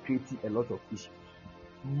 they create a lot of issues.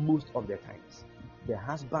 Most of the times, the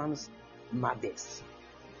husbands, mothers.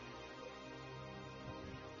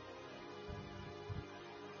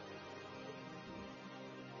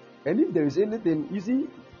 And if there is anything, you see,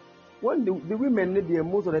 when the women,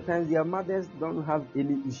 most of the times, their mothers don't have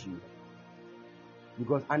any issue.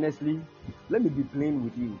 Because honestly, let me be plain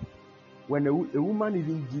with you. When a woman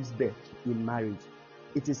even gives birth in marriage,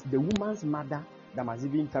 it is the woman's mother that must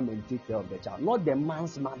even come and take care of the child, not the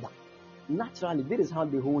man's mother. Naturally, this is how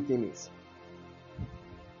the whole thing is.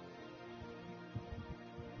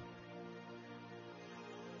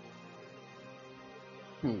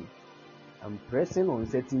 I'm pressing on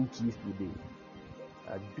certain keys today.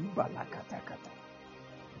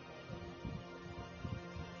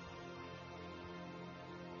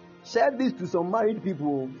 Share this to some married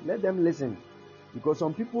people. Let them listen. Because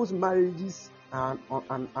some people's marriages are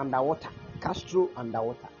underwater. Castro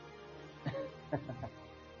underwater.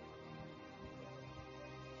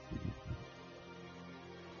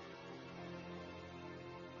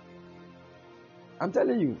 I'm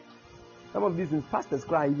telling you, some of these things, pastors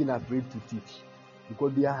are even afraid to teach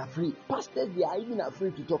because they are afraid. Pastors, they are even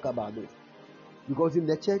afraid to talk about this because in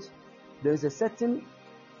the church, there is a certain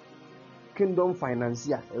kingdom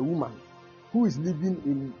financier, a woman, who is living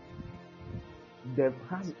in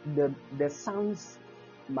the son's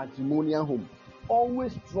matrimonial home,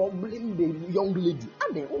 always troubling the young lady.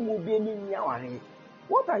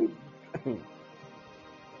 What are you?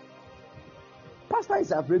 Pastor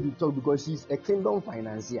is afraid to talk because she's a kingdom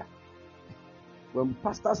financier. When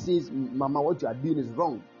pastor says, Mama, what you are doing is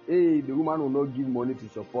wrong, hey, the woman will not give money to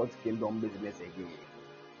support kingdom business again.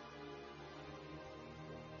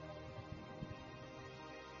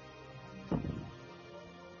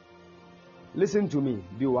 Listen to me,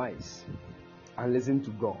 be wise, and listen to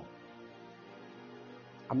God.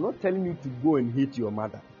 I'm not telling you to go and hate your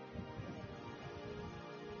mother.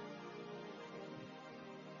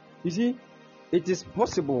 You see, it is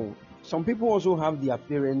possible. Some people also have their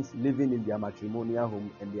parents living in their matrimonial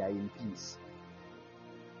home and they are in peace.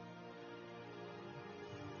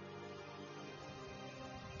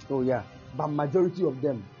 Oh yeah, but majority of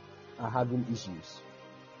them are having issues.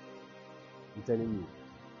 I'm telling you.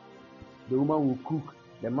 The woman will cook.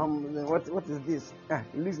 The mom, what is this?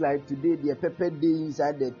 It looks like today the pepper day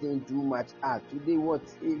inside the thing too much. Today what?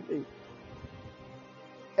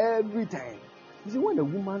 Every time. You see, when a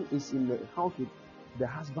woman is in the house with the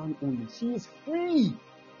husband only, she is free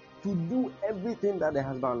to do everything that the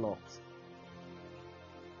husband loves.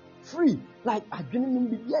 Free. Like I didn't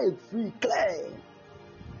be free, clear.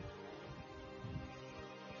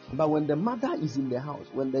 But when the mother is in the house,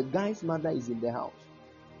 when the guy's mother is in the house,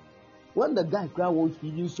 when the guy wants to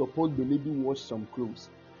even support the lady wash some clothes,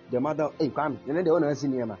 the mother, hey, come, you know, they want to see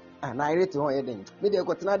me, and I read to her, maybe I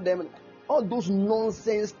got them, all those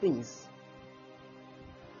nonsense things.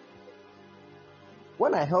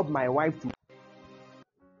 When I help my wife to,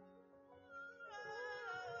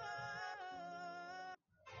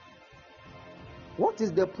 what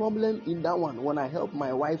is the problem in that one? When I help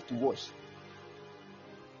my wife to wash,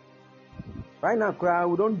 right now,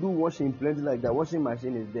 we don't do washing plenty like that. Washing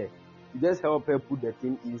machine is there. You just help her put the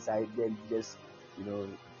thing inside, then just,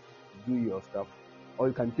 do your stuff. Or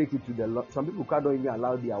you can take it to the some people don't even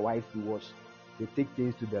allow their wife to wash. They take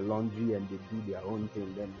things to the laundry and they do their own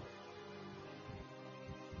thing. Then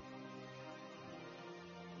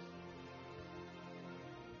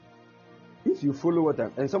if you follow what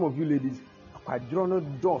and some of you ladies,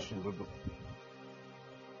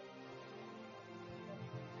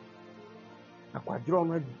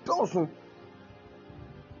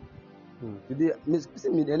 today, Miss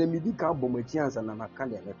me the enemy did can't bomb a chance and I'm a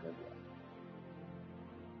candidate.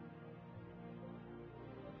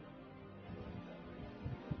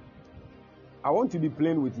 I want to be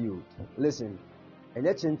plain with you. Listen, and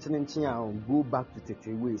let go back to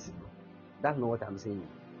 30 ways. That's not what I'm saying.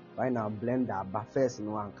 Right now, blend that but first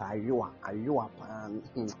no one can you are pan.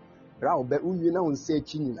 Round but you know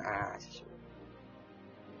searching ash.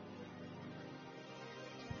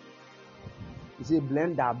 You say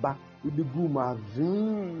blend that back with the boomer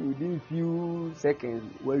within few seconds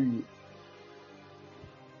where you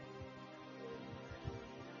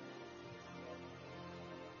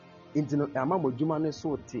internet amamo jumane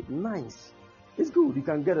so nice. It's good. You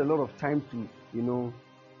can get a lot of time to, you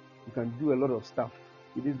can do a lot of stuff.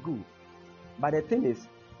 It is good. But the thing is,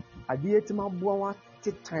 at the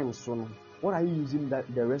take time so what are you using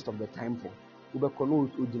the rest of the time for?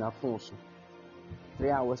 Phone 3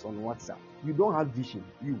 hours on WhatsApp. You don't have vision.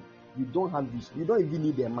 You don't have vision. You don't even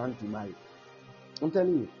need a man to marry. I'm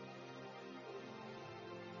telling you.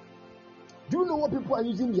 Do you know what people are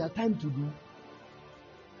using their time to do?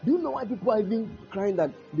 Do you know why people are even crying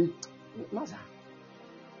that they Master?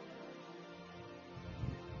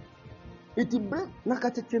 It break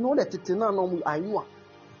nakatete no le tete na no ayua.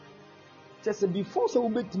 Just before so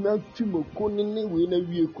bet me twimo konene we na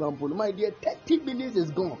wie krampo. My dear, 30 minutes is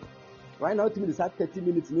gone. Right now, 30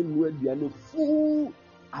 minutes in the full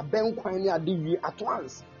aben kwan ade at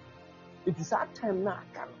once. It is our time now.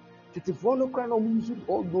 If you no cry use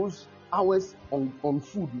all those hours on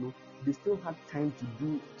food, they still have time to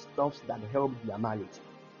do stuff that help their marriage.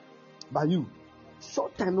 But you,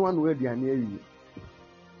 short time one where they are near you.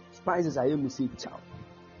 Spices are able to say ciao.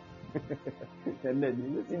 And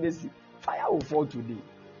then you see fire will fall today.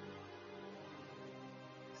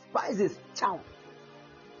 Spices, ciao.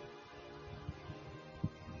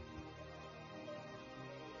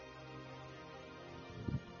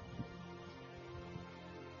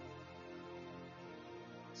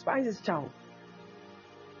 Spices, ciao.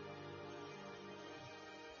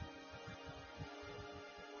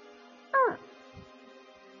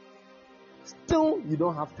 Still you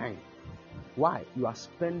don't have time. Why? You are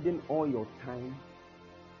spending all your time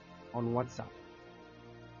on WhatsApp,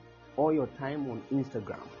 all your time on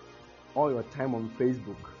Instagram, all your time on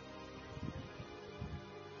Facebook.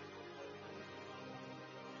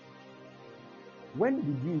 When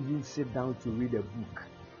did you even sit down to read a book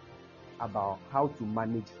about how to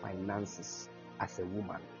manage finances as a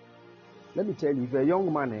woman? Let me tell you, if you're a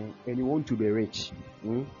young man and you want to be rich,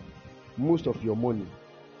 most of your money,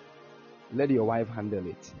 let your wife handle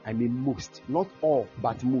it. I mean most, not all,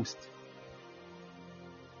 but most.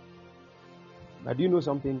 But do you know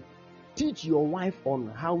something? Teach your wife on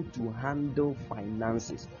how to handle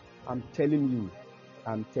finances. I'm telling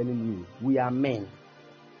you, we are men.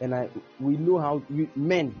 And we know how,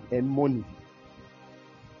 men and money.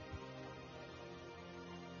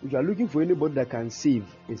 If you are looking for anybody that can save,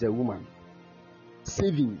 it's a woman.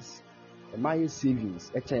 Savings. My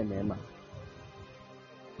savings.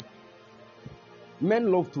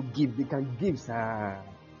 Men love to give. They can give. So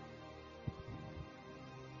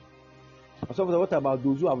what about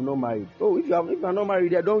those who have not married? Oh, if you are not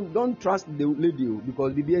married, don't trust the lady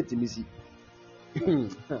because the intimacy.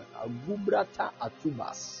 Agubrata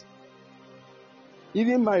atubas.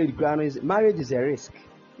 Even marriage is a risk.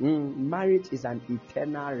 Marriage is an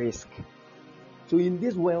eternal risk. So in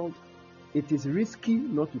this world, it is risky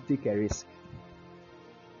not to take a risk.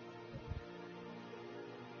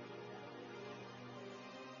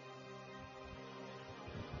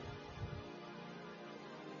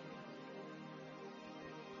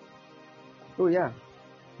 Oh yeah.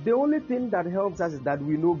 The only thing that helps us is that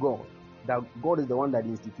we know God. That God is the one that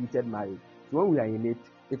instituted marriage. So when we are in it,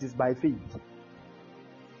 it is by faith.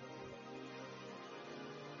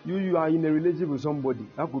 You are in a relationship with somebody.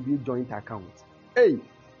 That could be a joint account. Hey!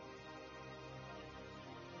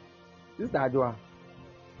 This is the Adwa.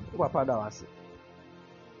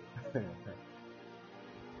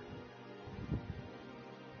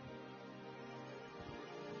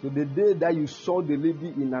 So the day that you saw the lady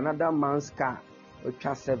in another man's car,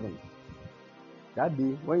 car 7, that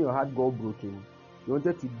day when your heart got broken, you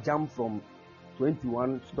wanted to jump from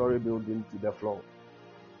 21-story building to the floor.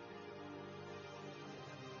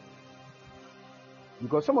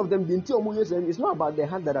 Because some of them didn't tell me, it's not about the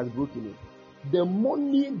heart that has broken it. The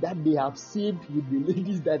money that they have saved with the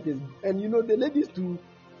ladies that is, and you know the ladies too.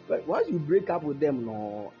 But once you break up with them,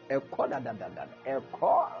 no, they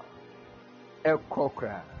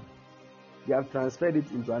have transferred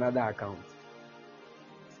it into another account.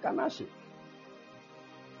 Scanashi.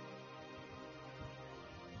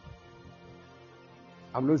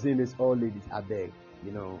 I'm not saying it's all ladies. I beg,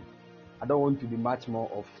 I don't want to be much more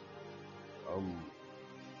of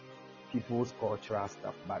people's cultural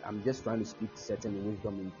stuff, but I'm just trying to speak certain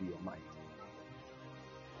wisdom into your mind.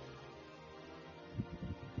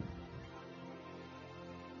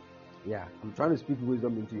 Yeah, I'm trying to speak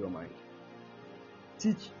wisdom into your mind.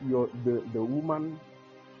 Teach the woman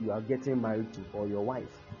you are getting married to or your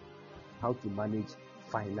wife how to manage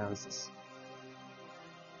finances.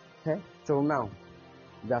 Okay? Till now,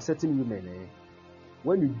 there are certain women,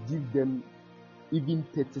 when you give them even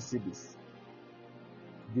 30 cedis,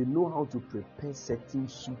 they know how to prepare certain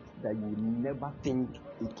soup that you would never think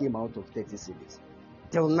it came out of 30 cedis.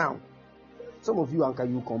 Till now, some of you, Uncle,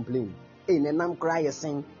 you complain. Hey, I'm crying.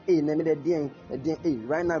 Hey,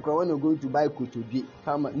 right now, when you're going to buy kotobi,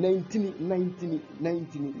 how much? 19,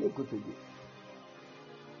 kotobi.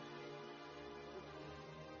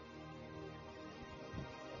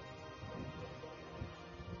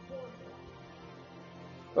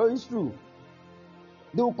 Oh, it's true.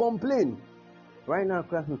 They will complain. Right now,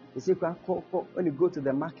 they say, when you go to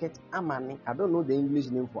the market, Amani, I don't know the English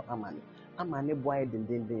name for Amani. Amani boy, you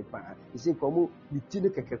say,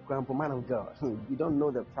 man of God, you don't know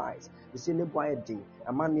the price. You say, boy,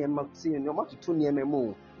 Amani, say, no matter to near me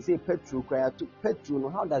more. You say, petrol,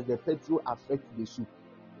 how does the petrol affect the soup?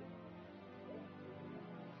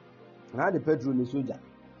 How the petrol is soldier?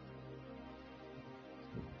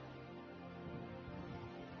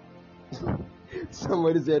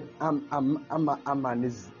 Somebody said, I'm an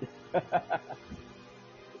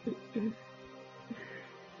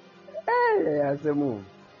Hey, I said, move.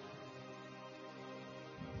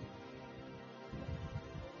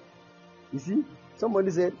 You see,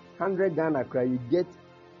 somebody said, 100 Ghana cry, you get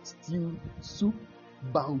stew, soup,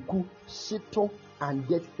 banku, shito, and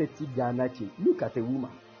get 30 Ghana change. Look at a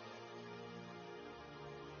woman.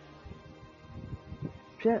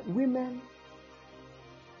 Women.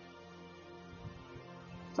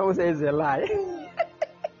 Someone says it's a lie.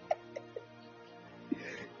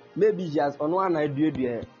 Maybe she has on one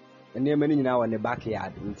idea and they're many now in the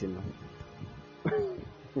backyard.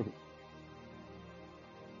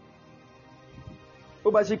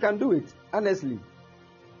 Oh, but she can do it. Honestly.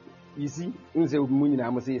 You see, I'm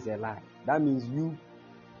say it's a lie. That means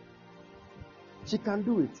she can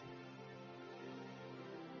do it.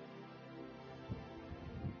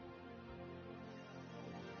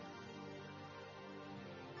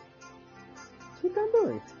 She can do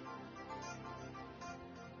it.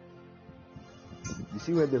 You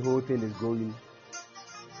see where the whole thing is going?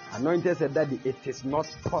 Anointed said that it is not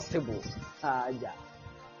possible. Yeah.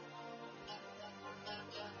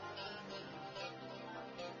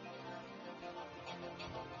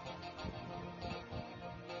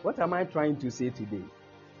 What am I trying to say today?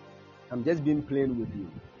 I'm just being plain with you.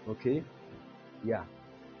 Okay? Yeah.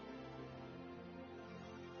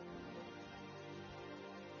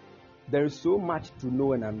 There is so much to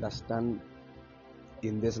know and understand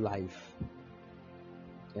in this life.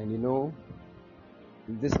 And in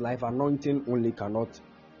this life, anointing only cannot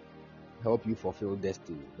help you fulfill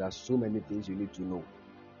destiny. There are so many things you need to know.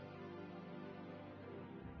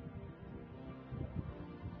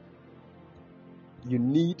 You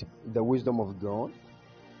need the wisdom of God.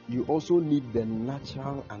 You also need the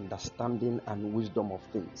natural understanding and wisdom of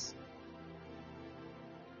things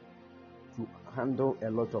to handle a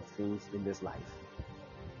lot of things in this life.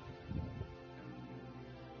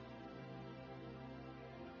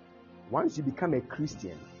 Once you become a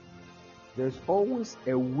Christian, there's always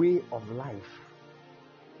a way of life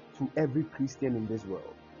to every Christian in this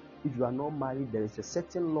world. If you are not married, there is a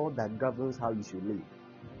certain law that governs how you should live.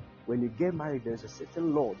 When you get married, there is a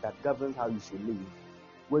certain law that governs how you should live.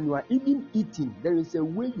 When you are even eating, there is a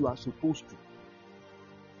way you are supposed to.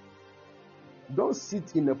 Don't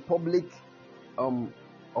sit in a public or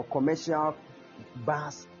commercial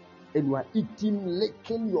bars and you are eating,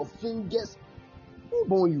 licking your fingers. Who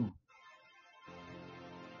born you?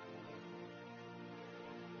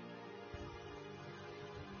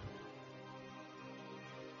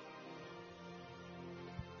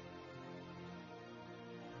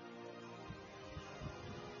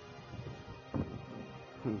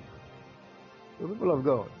 The people of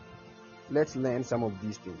God, let's learn some of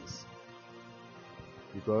these things.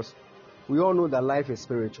 Because we all know that life is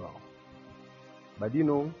spiritual. But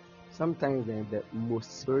sometimes the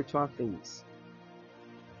most spiritual things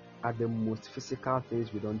are the most physical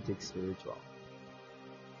things we don't take spiritual.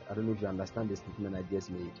 I don't know if you understand the statement I just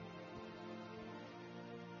made.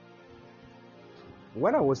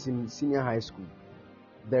 When I was in senior high school,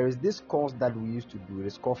 there is this course that we used to do. It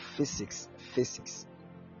is called physics.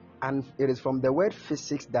 And it is from the word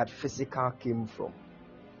physics that physical came from.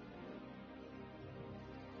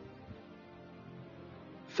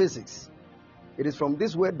 Physics. It is from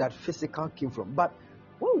this word that physical came from. But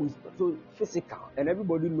so physical, and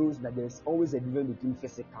everybody knows that there's always a difference between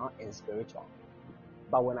physical and spiritual.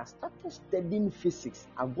 But when I started studying physics,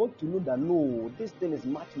 I got to know that no, this thing is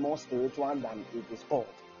much more spiritual than it is called.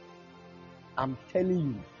 I'm telling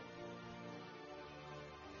you,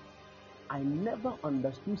 I never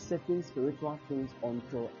understood certain spiritual things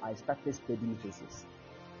until I started studying physics.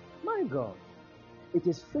 My God, it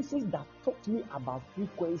is physics that taught me about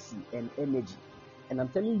frequency and energy. And I'm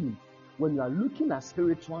telling you, when you are looking at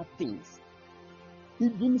spiritual things,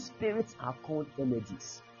 even spirits are called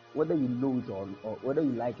energies. Whether you know it or whether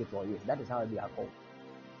you like it or yes, that is how they are called.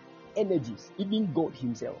 Energies, even God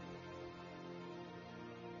himself.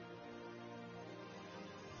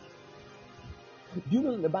 Do you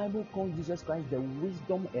know the Bible calls Jesus Christ the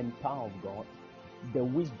wisdom and power of God? The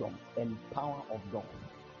wisdom and power of God.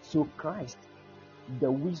 So Christ,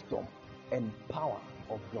 the wisdom and power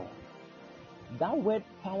of God. That word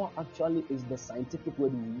power actually is the scientific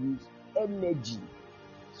word we use, energy.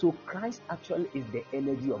 So Christ actually is the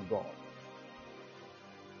energy of God.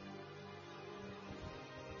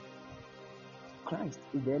 Christ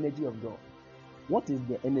is the energy of God. What is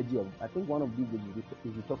the energy of God? I think one of these days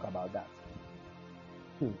we will talk about that.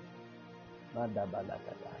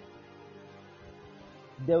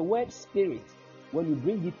 The word spirit, when you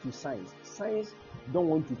bring it to science don't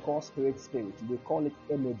want to call spirit, they call it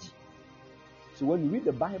energy. So when you read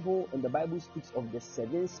the Bible and the Bible speaks of the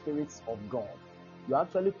 7 spirits of God, you're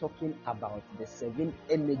actually talking about the 7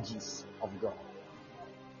 energies of God.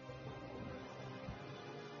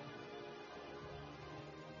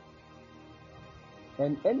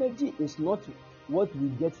 And energy is not what we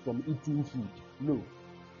get from eating food. No.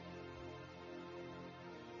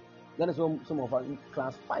 That is what some of us in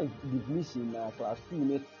class 5 definition, class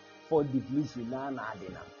 2, 4 definition.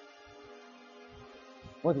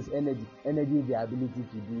 What is energy? Energy is the ability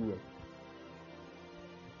to do work.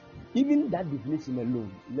 Even that definition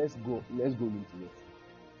alone, let's go into it.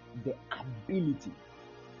 The ability.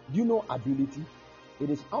 Do you know ability? It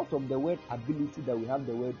is out of the word ability that we have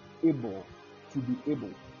the word able, to be able.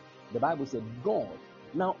 The Bible said, God,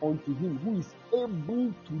 now unto him who is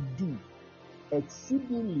able to do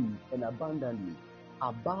exceedingly and abundantly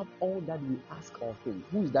above all that we ask or think.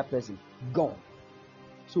 Who is that person? God.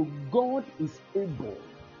 So God is able.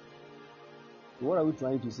 What are we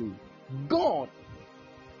trying to say? God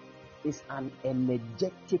is an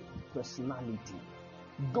energetic personality.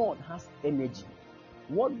 God has energy.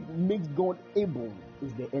 What makes God able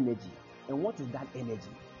is the energy. And what is that energy?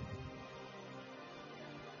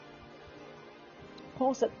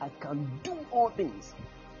 Paul said, I can do all things.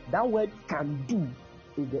 That word can do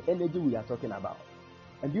is the energy we are talking about.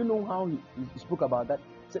 And do you know how he spoke about that?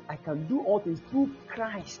 He said, I can do all things through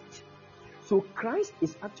Christ. So Christ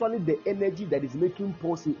is actually the energy that is making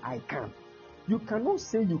Paul say, I can. You cannot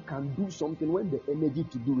say you can do something when the energy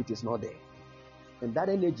to do it is not there. And that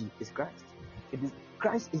energy is Christ.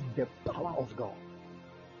 Christ is the power of God.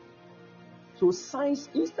 So science,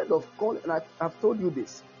 instead of calling, and I've told you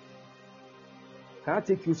this. Can I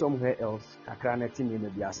take you somewhere else?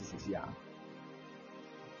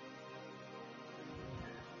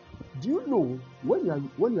 Do you know when you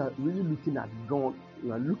are really looking at God,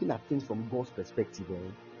 you are looking at things from God's perspective,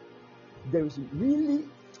 there is really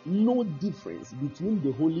no difference between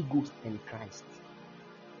the Holy Ghost and Christ.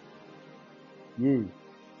 Yeah.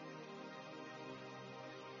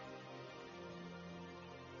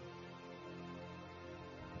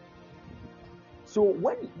 So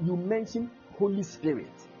when you mention Holy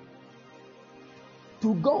Spirit,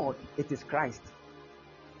 to God it is Christ.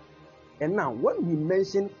 And now when we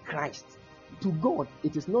mention Christ, to God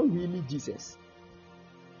it is not really Jesus.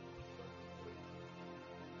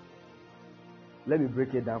 Let me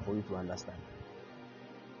break it down for you to understand.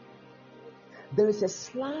 There is a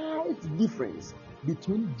slight difference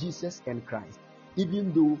between Jesus and Christ,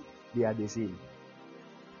 even though they are the same.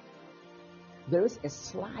 There is a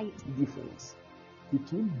slight difference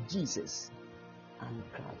between Jesus and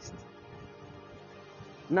Christ.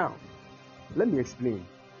 Now, let me explain.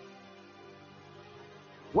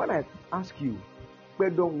 When I ask you,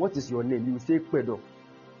 Pedro, what is your name? You say Pedro.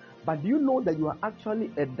 But do you know that you are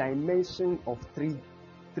actually a dimension of three,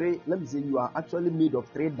 let me say you are actually made of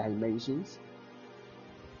 3 dimensions?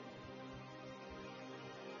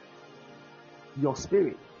 Your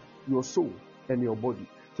spirit, your soul, and your body.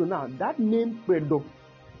 So now that name Pedro,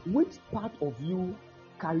 which part of you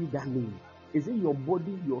carry that name? Is it your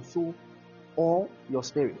body, your soul, or your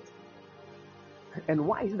spirit? And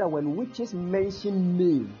why is it that when witches mention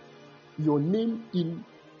name, your name in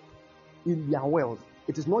their wealth,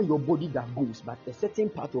 it is not your body that goes, but a certain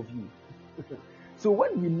part of you? So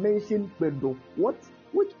when we mention Pedro,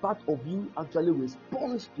 which part of you actually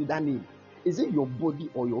responds to that name? Is it your body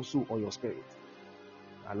or your soul or your spirit?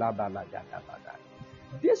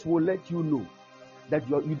 This will let you know that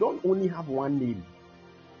you don't only have one name.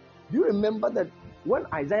 Do you remember that when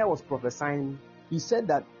Isaiah was prophesying, he said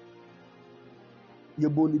that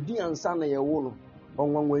Isaiah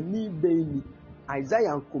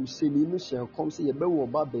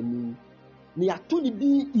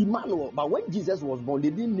Emmanuel. But when Jesus was born, they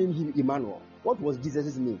didn't name him Emmanuel. What was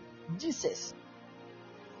Jesus' name? Jesus.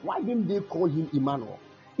 Why didn't they call him Emmanuel?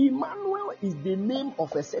 Emmanuel is the name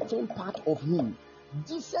of a certain part of him.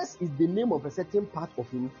 Jesus is the name of a certain part of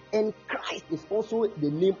him, and Christ is also the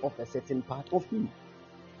name of a certain part of him.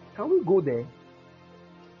 Can we go there?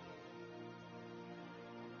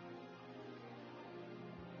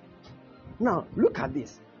 Now, look at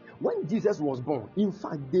this. When Jesus was born, in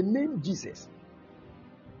fact, the name Jesus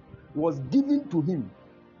was given to him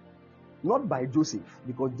not by Joseph,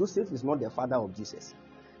 because Joseph is not the father of Jesus.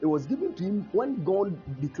 It was given to him when God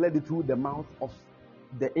declared it through the mouth of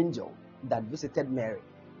the angel that visited Mary.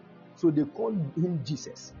 So they called him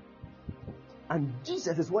Jesus. And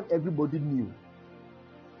Jesus is what everybody knew.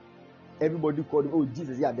 Everybody called him, oh,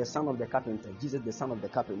 Jesus, the son of the carpenter. Jesus, the son of the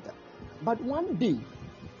carpenter. But one day,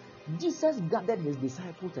 Jesus gathered his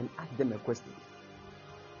disciples and asked them a question.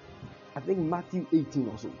 I think Matthew 18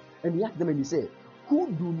 or so. And he asked them and he said,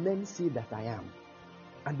 who do men say that I am?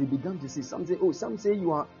 And they began to say, some say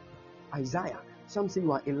you are Isaiah. Some say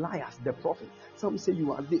you are Elias, the prophet. Some say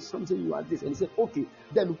you are this. Some say you are this. And he said, okay,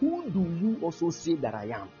 then who do you also say that I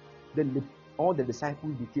am? Then all the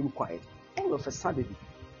disciples became quiet. All of a sudden,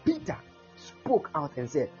 Peter spoke out and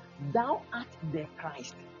said, thou art the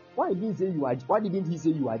Christ. Why didn't he say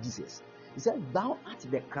you are Jesus? He said, thou art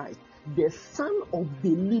the Christ, the Son of the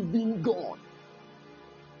living God.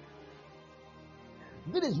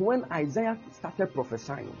 This is when Isaiah started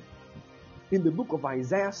prophesying. In the book of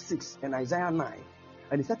Isaiah 6 and Isaiah 9.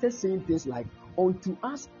 And he started saying things like, unto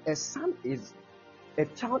us a son is A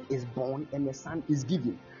child is born and a son is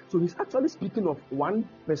given. So he's actually speaking of one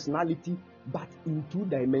personality, but in two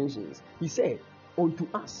dimensions. He said, unto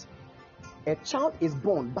us, a child is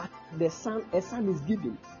born, but a son is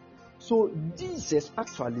given. So Jesus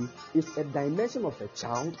actually is a dimension of a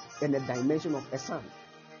child and a dimension of a son.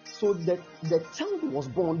 So the child was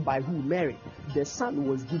born by who? Mary. The son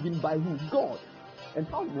was given by who? God. And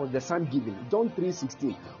how was the son given? John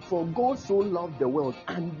 3:16. For God so loved the world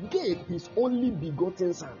and gave his only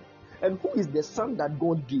begotten son. And who is the son that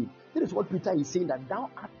God gave? This is what Peter is saying, that thou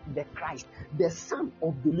art the Christ, the son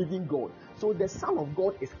of the living God. So the son of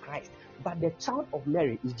God is Christ, but the child of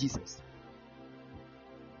Mary is Jesus.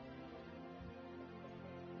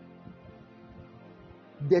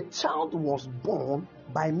 The child was born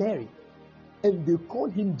by Mary, and they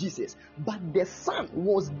called him Jesus. But the son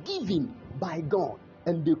was given by God,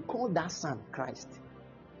 and they called that son Christ.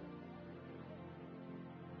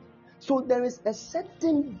 So there is a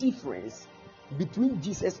certain difference between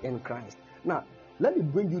Jesus and Christ. Now, let me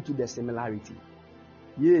bring you to the similarity.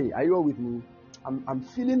 Yeah, are you all with me? I'm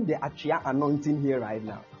feeling the Atria anointing here right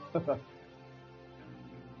now.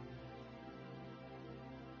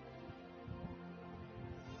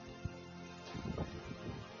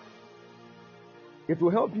 It will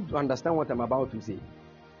help you to understand what I'm about to say.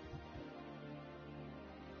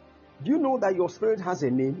 Do you know that your spirit has a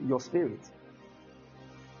name? Your spirit.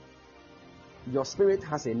 Your spirit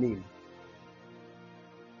has a name.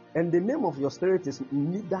 And the name of your spirit is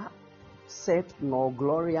neither Seth, nor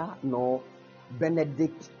Gloria, nor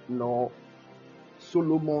Benedict, nor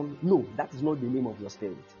Solomon. No, that is not the name of your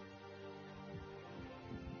spirit.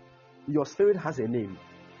 Your spirit has a name.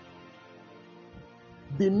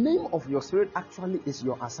 The name of your spirit actually is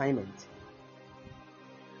your assignment.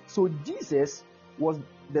 So Jesus was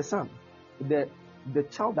the son, the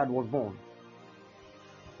child that was born.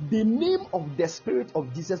 The name of the spirit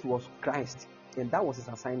of Jesus was Christ, and that was his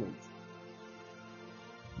assignment.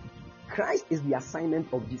 Christ is the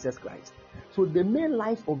assignment of Jesus Christ. So the main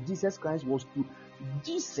life of Jesus Christ was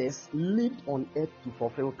Jesus lived on earth to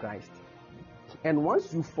fulfill Christ. And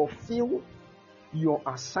once you fulfill your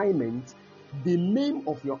assignment, the name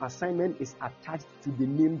of your assignment is attached to the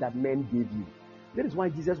name that man gave you. That is why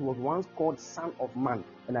Jesus was once called Son of Man,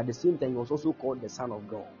 and at the same time he was also called the Son of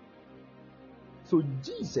God. So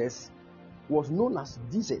Jesus was known as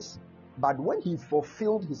Jesus, but when he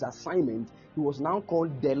fulfilled his assignment, he was now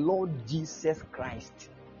called the Lord Jesus Christ.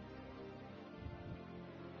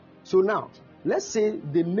 So now, let's say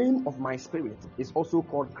the name of my spirit is also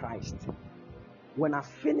called Christ. When I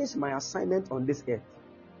finish my assignment on this earth,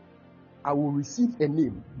 I will receive a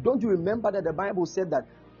name. Don't you remember that the Bible said that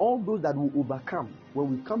all those that will overcome,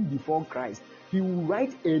 when we come before Christ, he will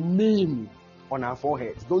write a name on our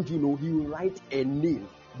foreheads. Don't you know? He will write a name.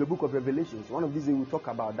 The book of Revelations, one of these days we'll talk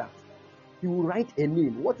about that. He will write a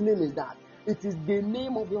name. What name is that? It is the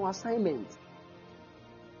name of your assignment.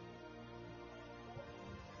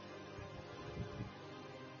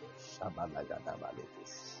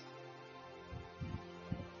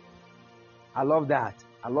 I love that.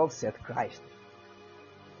 I love Seth Christ.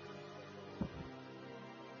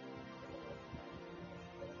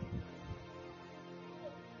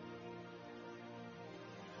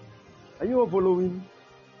 Are you all following?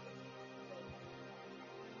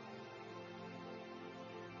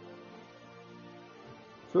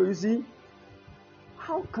 So you see,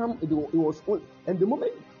 how come it was all, and the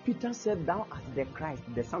moment Peter said, thou art the Christ,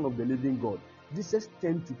 the Son of the living God, Jesus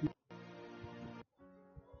turned to Peter,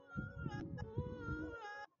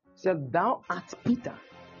 said, thou art Peter.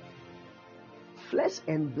 Flesh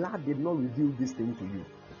and blood did not reveal this thing to you.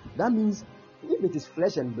 That means if it is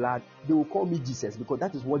flesh and blood, they will call me Jesus, because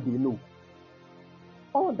that is what they know.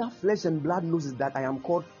 All that flesh and blood knows is that I am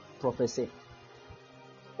called Professor.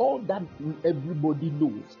 All that everybody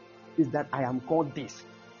knows is that I am called this.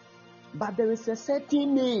 But there is a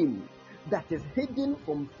certain name that is hidden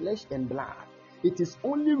from flesh and blood. It is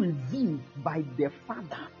only revealed by the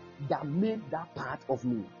Father that made that part of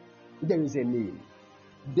me. There is a name.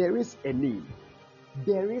 There is a name.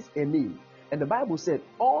 There is a name. And the Bible said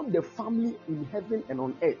all the family in heaven and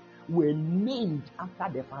on earth were named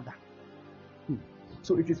after the Father.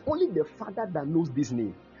 So it is only the Father that knows this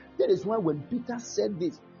name. That is why when Peter said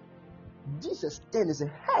this, Jesus turned and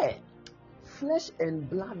said, hey, flesh and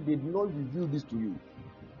blood did not reveal this to you,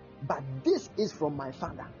 but this is from my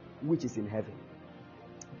Father which is in heaven.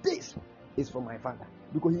 This is from my Father,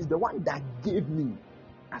 because he's the one that gave me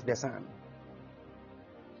as the Son.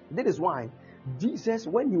 That is why Jesus,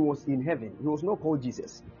 when he was in heaven, he was not called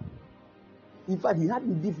Jesus. In fact, he had a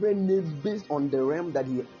different name based on the realm that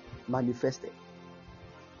he manifested.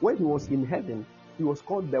 When he was in heaven, He was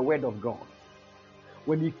called the Word of God.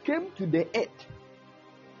 When he came to the earth,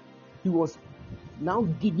 he was now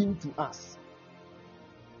given to us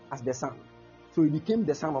as the Son. So he became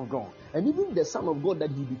the Son of God. And even the Son of God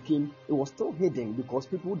that he became, it was still hidden because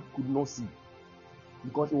people could not see.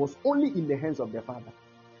 Because it was only in the hands of the Father.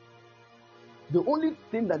 The only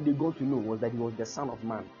thing that they got to know was that he was the Son of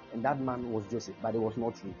Man. And that man was Joseph, but it was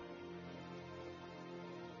not true.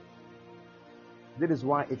 That is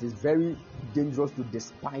why it is very dangerous to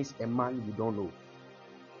despise a man you don't know.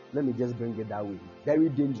 Let me just bring it that way. Very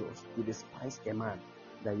dangerous to despise a man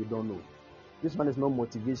that you don't know. This one is not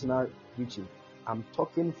motivational preaching. I'm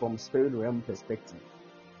talking from spirit realm perspective.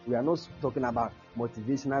 We are not talking about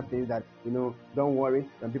motivational things that, don't worry,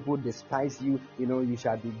 when people despise you, you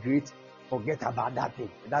shall be great. Forget about that thing.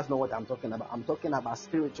 That's not what I'm talking about. I'm talking about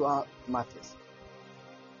spiritual matters.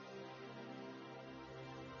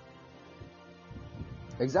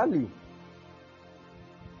 Exactly.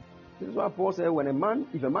 This is what Paul said,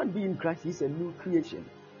 if a man be in Christ, he's a new creation.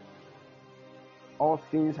 All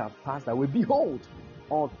things have passed away. Behold,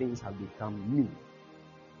 all things have become new.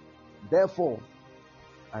 Therefore,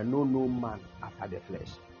 I know no man after the flesh.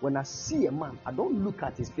 When I see a man, I don't look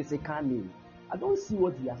at his physical name. I don't see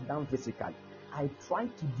what he has done physically. I try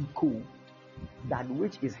to decode that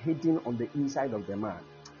which is hidden on the inside of the man.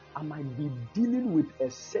 I might be dealing with a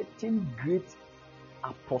certain great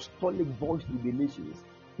apostolic voice to the nations.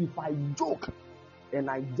 If I joke and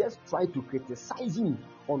I just try to criticize him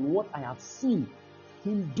on what I have seen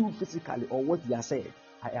him do physically or what he has said,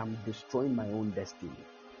 I am destroying my own destiny.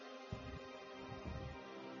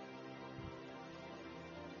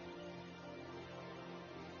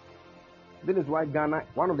 This is why Ghana,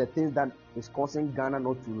 one of the things that is causing Ghana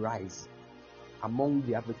not to rise among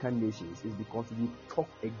the African nations is because we talk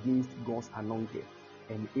against God's anointed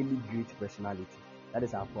and any great personality. That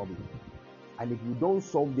is our problem. And if we don't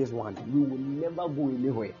solve this one, we will never go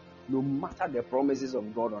anywhere, no matter the promises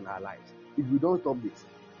of God on our lives. If we don't stop this,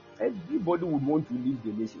 everybody would want to leave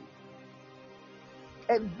the nation.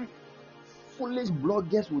 Every foolish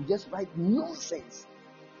bloggers will just write nonsense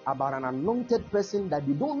about an anointed person that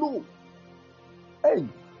they don't know. Hey,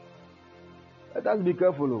 let us be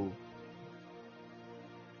careful. Oh.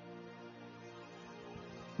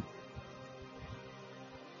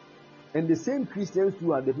 And the same Christians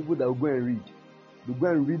too are the people that will go and read. They go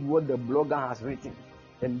and read what the blogger has written,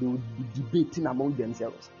 and they will be debating among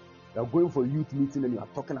themselves. They are going for youth meeting and you are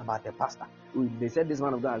talking about a pastor. They said this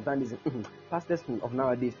man of God has done this. Pastors of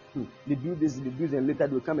nowadays, they do this, and later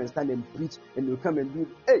they will come and stand and preach, and they will come and do.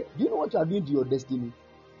 Hey, do you know what you are doing to your destiny?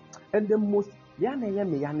 And the most, the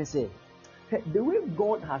way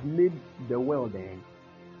God has made the world,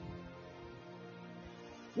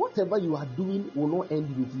 whatever you are doing will not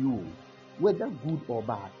end with you, whether good or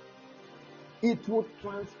bad. It will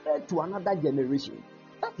transfer to another generation.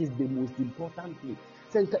 That is the most important thing.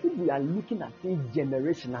 Since if we are looking at things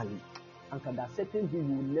generationally, and there are certain things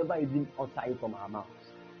we will never even utter it from our mouths.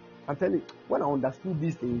 I'm telling you, when I understood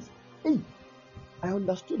these things, I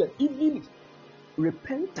understood that even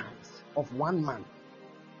repentance of one man,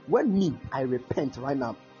 when I repent right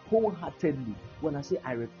now, wholeheartedly, when I say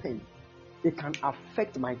I repent, it can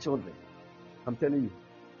affect my children. I'm telling you.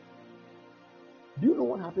 Do you know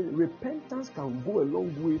what happens? Repentance can go a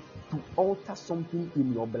long way to alter something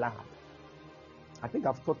in your blood. I think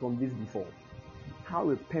I've taught on this before. How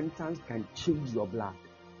repentance can change your blood.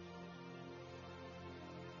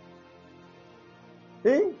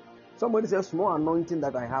 Hey, somebody says small anointing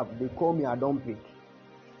that I have. They call me I don't pick.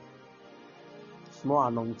 Small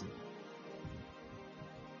anointing.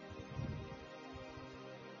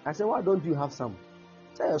 I said, why don't you have some?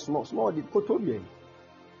 Say a small did Kotobian.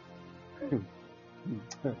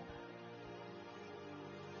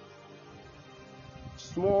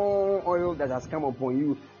 Small oil that has come upon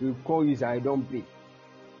you, you call you say I don't pay.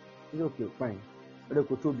 It's okay, fine. But the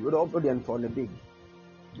Kotobi, what up then for the big?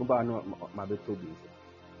 Go back no my Kotobi.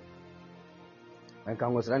 And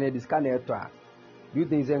can was running this kind of track. Do you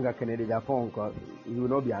think Zenga Kennedy Japan call you will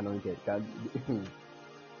not be anointed?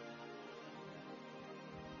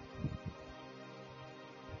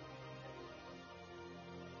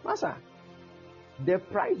 Master, the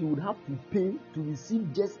price you would have to pay to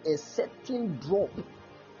receive just a certain drop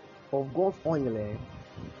of God's oil,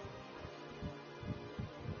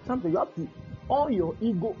 something you have to, all your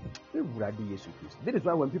ego. That is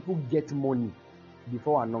why when people get money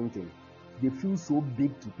before anointing, they feel so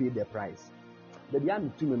big to pay the price. But they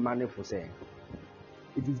have too much money for saying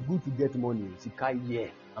it is good to get money. Yeah,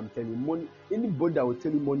 I'm telling you, money. Anybody that will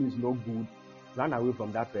tell you money is not good, run away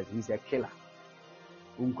from that person. He's a killer.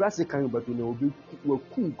 But you know, we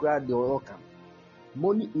cool crowd the oil come.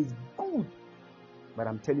 Money is good, but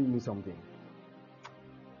I'm telling you something.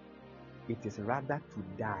 It is rather to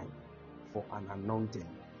die for an anointing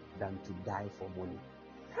than to die for money.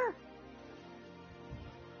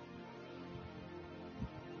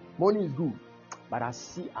 Money is good, but I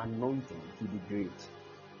see anointing to be great.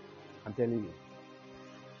 I'm telling you.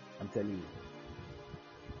 I'm telling you.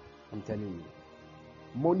 I'm telling you.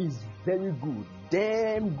 Money is very good,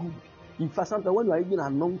 damn good. In fact, sometimes when you are even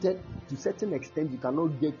anointed, to a certain extent, you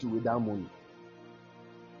cannot get to without money.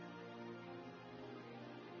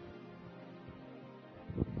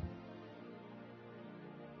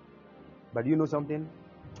 But you know something?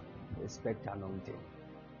 Respect anointing.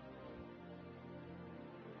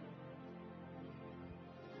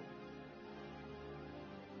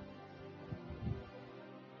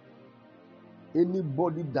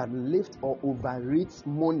 Anybody that lifts or overrates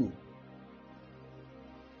money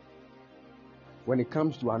when it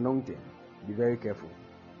comes to anointing, be very careful.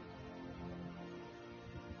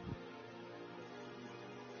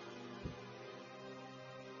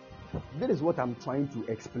 This is what I'm trying to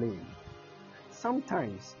explain.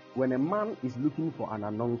 Sometimes when a man is looking for an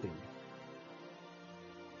anointing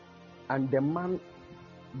and the man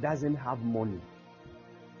doesn't have money,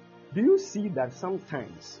 do you see that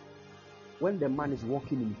sometimes when the man is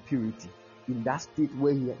walking in purity, in that state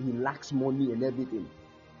where he lacks money and everything,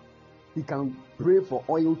 he can pray for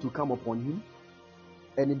oil to come upon him,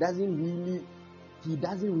 and he doesn't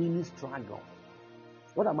really struggle.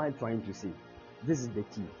 What am I trying to say? This is the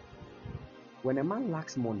key. When a man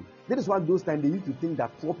lacks money, that is why those times they used to think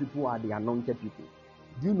that poor people are the anointed people.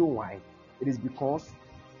 Do you know why? It is because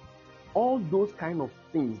all those kind of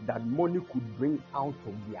things that money could bring out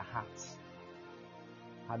of their hearts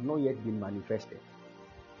had not yet been manifested.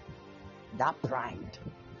 That pride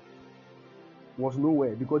was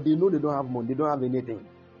nowhere because they know they don't have money, they don't have anything.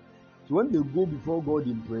 So when they go before God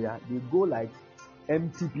in prayer, they go like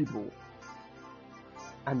empty people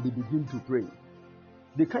and they begin to pray.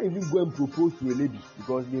 They can't even go and propose to a lady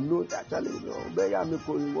because they know that actually,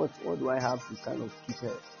 what do I have to kind of keep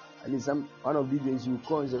her? And it's one of these days you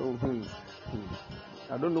call and say,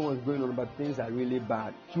 I don't know what's going on, but things are really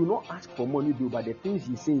bad. She will not ask for money, though, but the things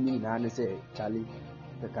he's saying in her and say, Charlie,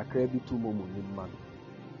 the kakrebi too more money, man.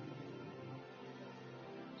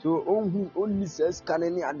 So only says, let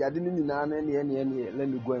me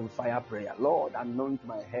go and fire prayer. Lord, anoint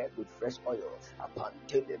my head with fresh oil.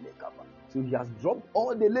 So he has dropped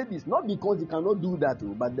all the ladies, not because he cannot do that,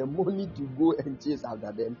 but the money to go and chase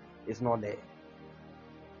after them is not there.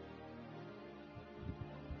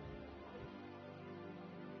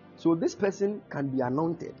 So this person can be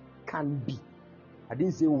anointed, can be. I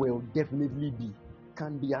didn't say will definitely be,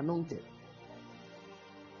 can be anointed.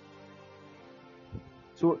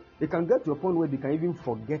 So they can get to a point where they can even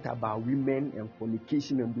forget about women and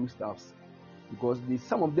fornication and those stuffs. Because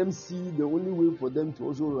some of them see the only way for them to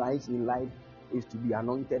also rise in life is to be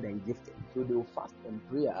anointed and gifted. So they will fast and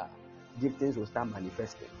pray, giftings will start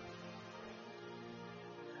manifesting.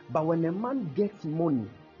 But when a man gets money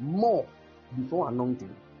more before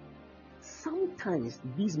anointing, sometimes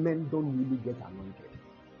these men don't really get anointed.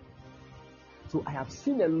 So I have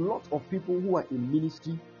seen a lot of people who are in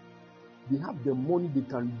ministry. They have the money, they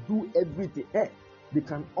can do everything. They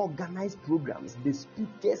can organize programs, the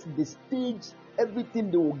speakers, the stage,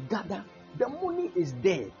 everything they will gather. The money is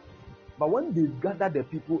there. But when they gather the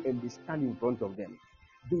people and they stand in front of them,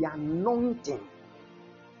 the anointing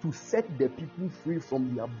to set the people free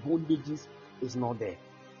from their bondages is not there.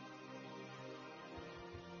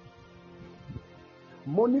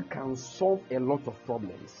 Money can solve a lot of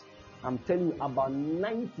problems. I'm telling you, about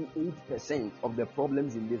 98% of the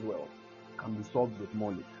problems in this world can be solved with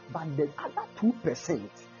money. But the other 2%,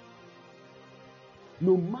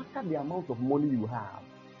 no matter the amount of money you have,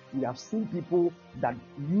 we have seen people that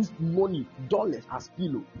used money, dollars as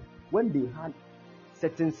pillow. When they had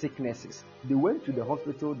certain sicknesses, they went to the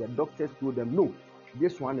hospital, the doctors told them, no,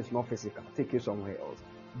 this one is not physical, take it somewhere else.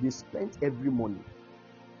 They spent every money.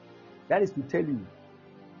 That is to tell you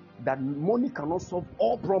that money cannot solve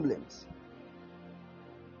all problems.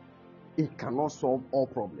 It cannot solve all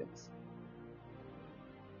problems.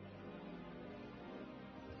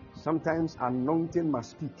 Sometimes anointing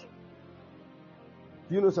must speak.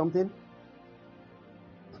 Do you know something?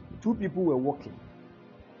 Two people were walking.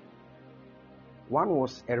 One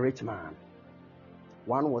was a rich man.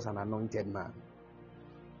 One was an anointed man.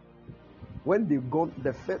 When they got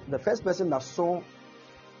the first person that saw,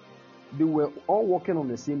 they were all walking on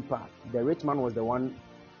the same path. The rich man was the one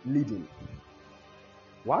leading.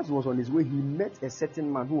 Whilst he was on his way, he met a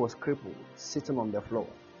certain man who was crippled, sitting on the floor,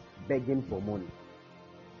 begging for money.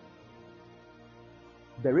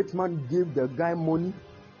 The rich man gave the guy money,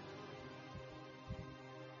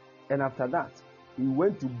 and after that, he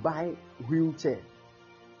went to buy a wheelchair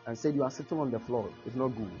and said, "You are sitting on the floor. It's not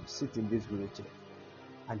good. Sit in this wheelchair."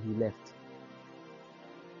 And he left.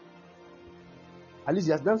 At least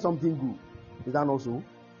he has done something good. Is that not so?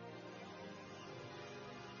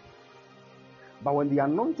 But when the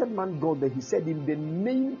anointed man got there, he said, "In the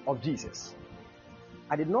name of Jesus,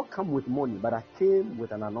 I did not come with money, but I came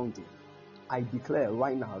with an anointing. I declare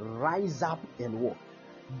right now, rise up and walk."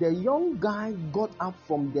 The young guy got up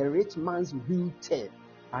from the rich man's wheelchair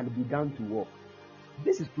and began to walk.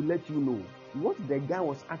 This is to let you know what the guy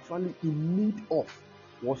was actually in need of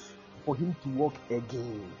was for him to walk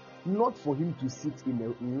again, not for him to sit in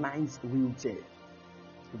a nice wheelchair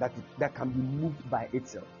that can be moved by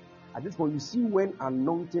itself. At this point, you see when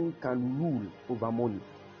anointing can rule over money.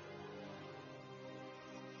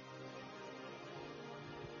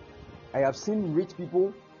 I have seen rich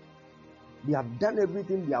people, they have done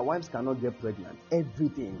everything, their wives cannot get pregnant.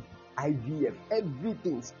 Everything. IVF,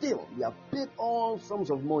 everything. Still, they have paid all sums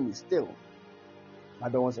of money still.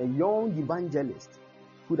 But there was a young evangelist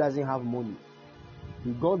who doesn't have money.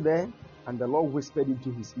 He got there and the Lord whispered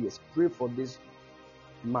into his ears, "Pray for this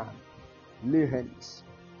man. Lay hands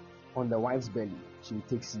on the wife's belly. She will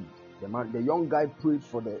take seed." The young guy prayed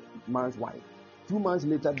for the man's wife. 2 months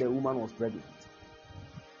later, the woman was pregnant.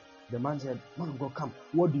 The man said, "Man of God, come.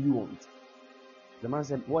 What do you want?" The man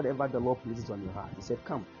said, "Whatever the Lord places on your heart." He said,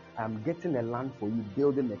 "Come. I am getting a land for you,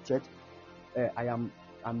 building a church.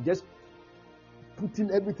 I'm just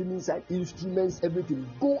putting everything inside, instruments, everything.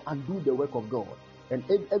 Go and do the work of God. And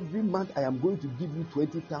every month I am going to give you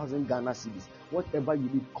 20,000 Ghana cedis. Whatever you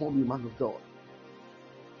need, call me, man of God."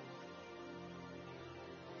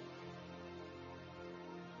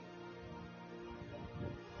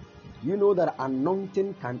 You know that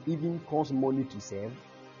anointing can even cause money to serve?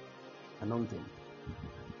 Anointing.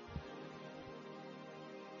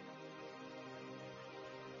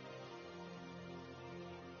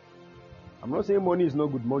 I'm not saying money is not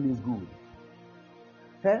good, money is good.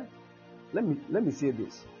 Hey, let me say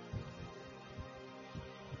this.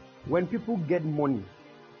 When people get money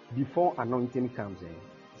before anointing comes in,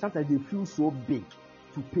 sometimes they feel so big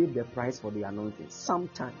to pay the price for the anointing.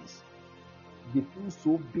 Sometimes they feel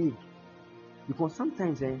so big because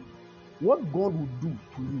sometimes what God will do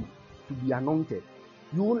to you to be anointed,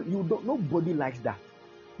 you don't. Nobody likes that.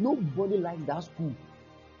 Nobody likes that school.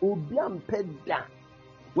 Obiam peda.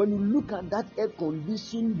 When you look at that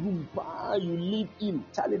air-conditioned room, you live in,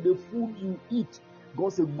 Charlie, the food you eat,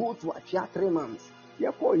 God said, "Go to Achia 3 months.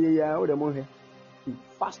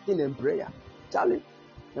 Fasting and prayer. Charlie,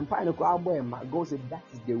 God said, that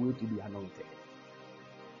is the way to be anointed.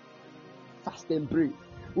 Fast and pray.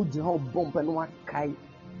 Bump and one kai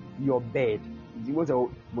your bed.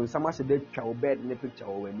 When someone said that your bed in the picture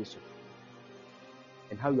or and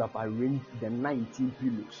how you have arranged the 19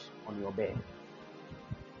 pillows on your bed.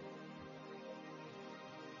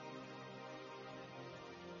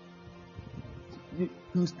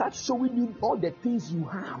 You start showing you all the things you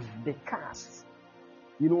have, the cars,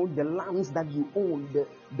 the lands that you own,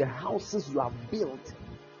 the houses you have built.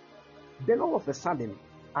 Then all of a sudden,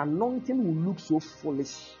 anointing will look so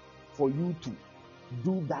foolish for you to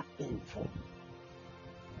do that thing for.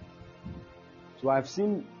 So I've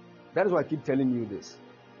seen, that is why I keep telling you this.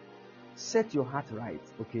 Set your heart right,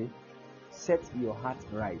 okay? Set your heart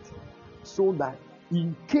right. So that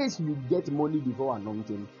in case you get money before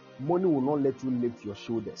anointing, money will not let you lift your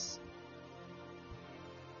shoulders.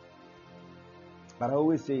 But I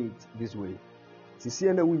always say it this way.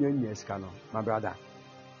 My brother,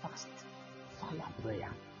 fast, fire prayer,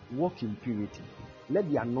 walk in purity. Let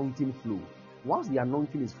the anointing flow. Once the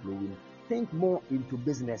anointing is flowing, think more into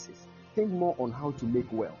businesses. Think more on how to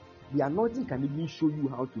make wealth. The anointing can even show you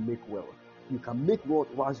how to make wealth. You can make wealth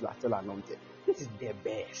whilst you are still anointed. This is the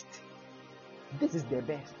best. This is the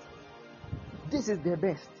best. This is the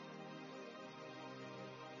best.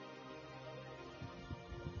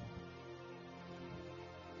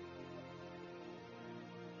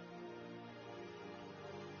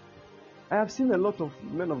 I have seen a lot of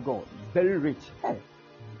men of God, very rich,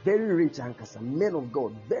 very rich, Ankasa, men of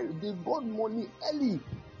God, they got money early.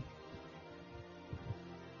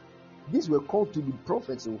 These were called to be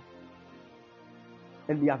prophets,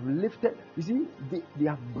 and they have lifted. You see, they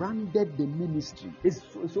have branded the ministry. It's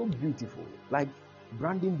so beautiful, like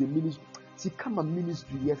branding the ministry. See, come a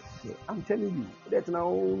ministry, yes, I'm telling you, that's now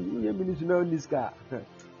ministry now in this car.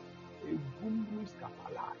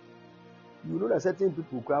 You know that certain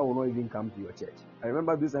people will not even come to your church. I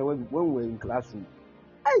remember this when we were in classroom.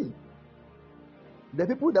 Hey! The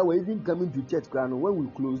people that were even coming to church, when we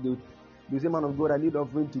close, they say, "Man of God, I need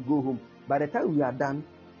offering to go home." By the time we are done,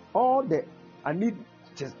 all the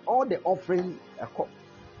offering.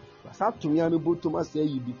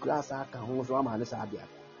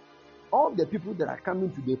 All the people that are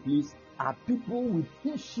coming to the place are people with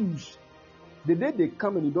issues. The day they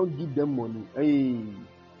come and you don't give them money, hey,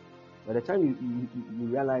 by the time you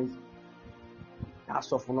realize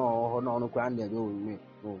that's of no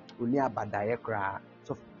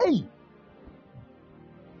so hey.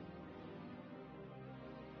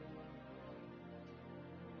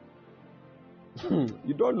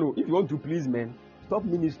 You don't know. If you want to please men, stop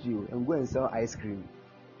ministry and go and sell ice cream.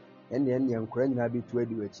 And then you be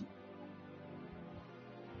to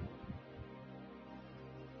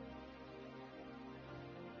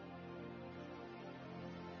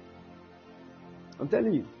I'm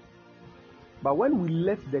telling you. But when we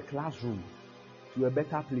left the classroom to a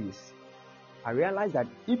better place, I realized that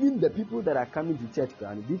even the people that are coming to church,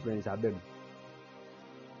 the difference are them.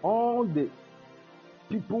 All the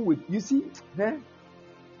people with, you see,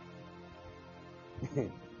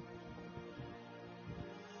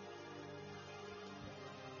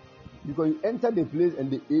 because you enter the place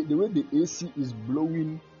and the way the AC is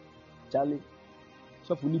blowing, Charlie,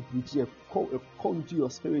 so if you need preach here, come to your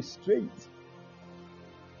spirit straight.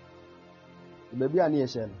 Maybe I need a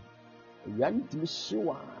shell. You need to be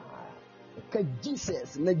sure. Okay,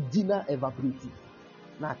 Jesus, let dinner evaporate.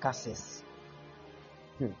 Na casses.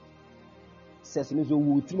 Says me so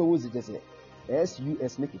we timo was just say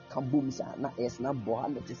SUS make it come boom sa na S na boha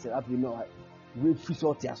let say up you know we fish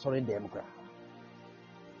out ya sorry them kra.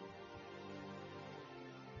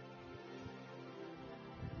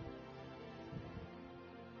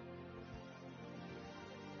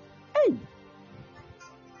 Hey,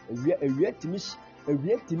 we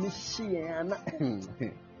timi shia na.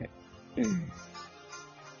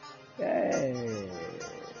 Hey.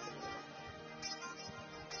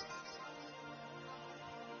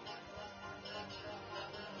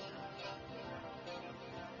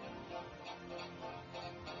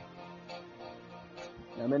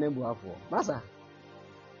 Master,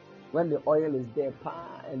 when the oil is there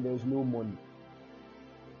and there's no money,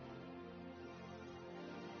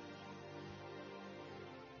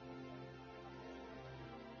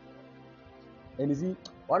 and you see,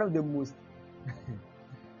 one of the most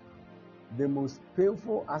the most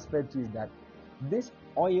painful aspect is that this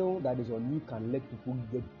oil that is on you can let people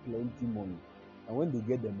get plenty money, and when they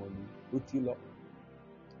get the money,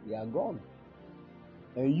 they are gone,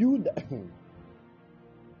 and you.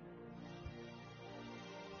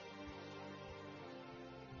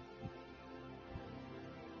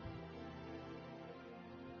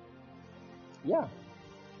 Yeah.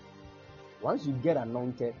 Once you get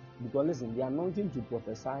anointed, because listen, the anointing to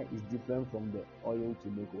prophesy is different from the oil to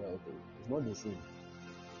make wealthy. It's not the same.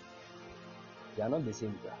 They are not the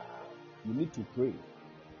same. You need to pray.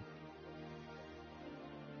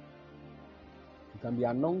 You can be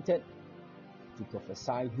anointed to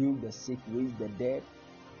prophesy, heal the sick, raise the dead,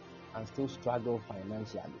 and still struggle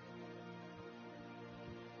financially.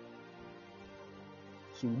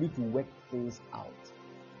 So you need to work things out.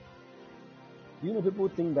 You know, people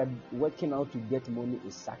think that working out to get money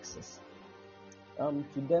is success.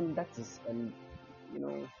 To them, that is,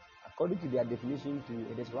 according to their definition,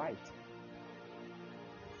 it is right.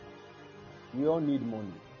 We all need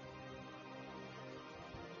money.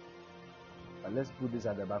 But let's put this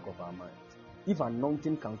at the back of our minds. If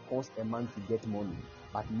anointing can cause a man to get money,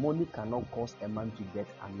 but money cannot cause a man to get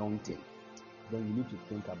anointing, then you need to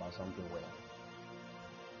think about something well.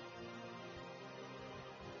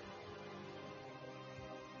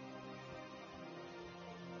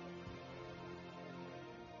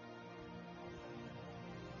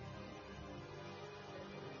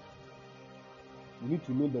 You need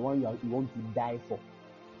to know the one you want to die for,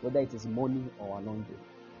 whether it is money or anointing.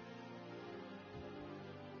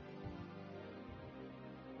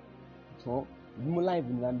 So, human life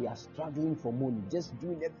in land, they are struggling for money, just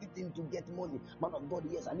doing everything to get money. Man of God,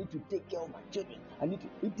 yes, I need to take care of my children.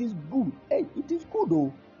 It is good. Hey, it is good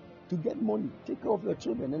though, to get money. Take care of your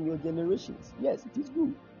children and your generations. Yes, it is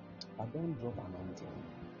good. But don't drop anointing.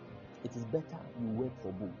 It is better you work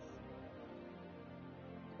for both.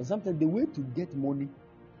 And sometimes the way to get money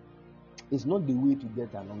is not the way to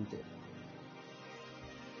get anointed.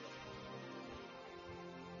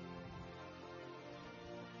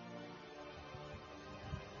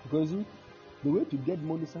 Because the way to get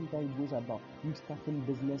money sometimes goes about you starting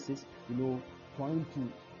businesses, trying to,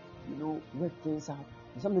 work things out.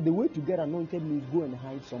 And sometimes the way to get anointed means go and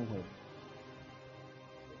hide somewhere.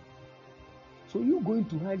 So you going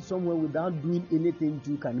to hide somewhere without doing anything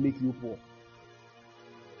to can make you poor.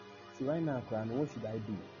 So right now, what should I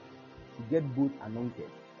do to get both anointed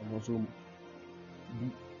and also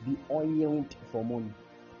be oiled for money?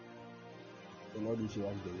 The Lord will show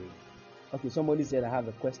us the way. Okay, somebody said I have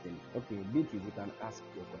a question. Okay, Beatrice, you can ask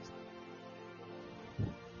your question.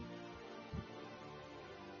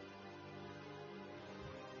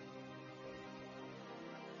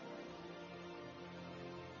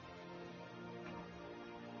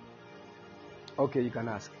 Okay, you can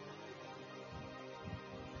ask.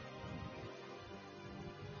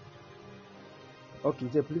 Okay,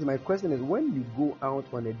 so please, my question is, when you go out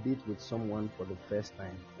on a date with someone for the first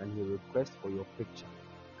time and he requests for your picture,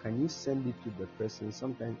 can you send it to the person?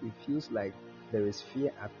 Sometimes it feels like there is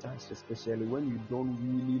fear attached, especially when you don't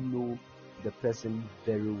really know the person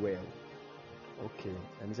very well. Okay,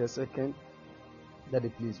 and the second, Daddy,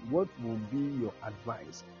 please, what will be your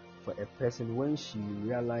advice for a person when she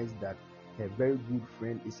realizes that her very good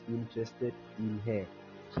friend is interested in her,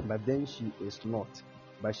 but then she is not,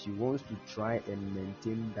 but she wants to try and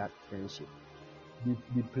maintain that friendship? Be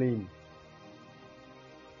plain.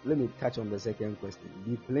 Let me touch on the second question.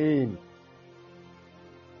 Be plain.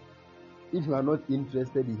 If you are not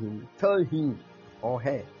interested in him, tell him or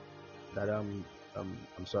her that I'm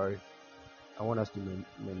sorry. I want us to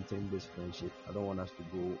maintain this friendship. I don't want us to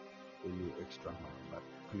go any extra mile, but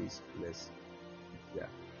please, let's, yeah.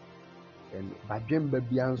 And Badjem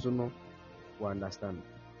Babiansono will understand.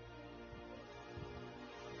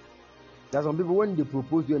 There's some people, when they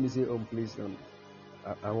propose to you and they say, "Oh, please,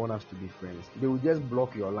 I want us to be friends," they will just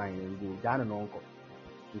block your line and go down and uncle.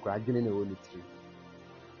 You can get in the only tree.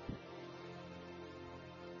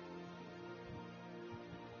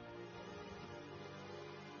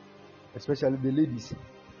 Especially the ladies.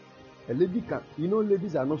 A lady can,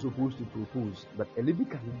 ladies are not supposed to propose, but a lady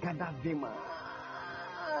can gather them.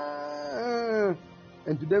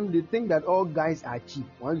 And to them, they think that all guys are cheap.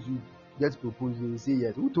 Once you just propose, they say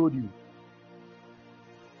yes. Who told you?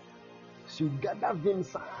 She gathered them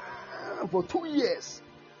for 2 years.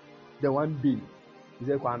 Then one day, he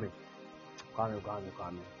said, Kwame. Masa,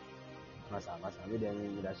 we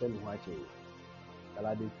don't share me watch you.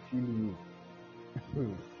 They feel you.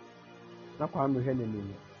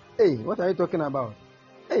 Hey, what are you talking about?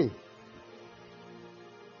 Hey,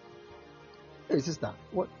 sister.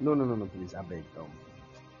 What? No, please, I beg.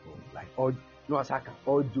 Like all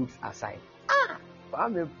jokes aside.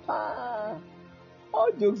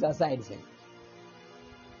 All jokes aside, say.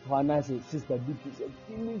 Juana said, Sister Beatrice said,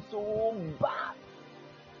 feeling so bad.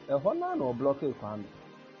 Juana no block it, Kwame.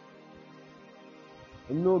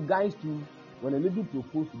 Guys too, when a lady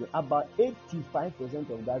proposes to them, about 85%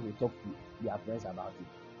 of guys will talk to their friends about it.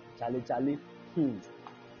 Charlie,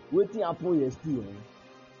 waiting upon your still,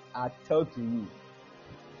 I tell to you.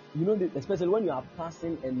 Especially when you are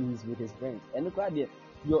passing and he's with his friends. And look right there,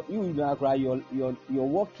 your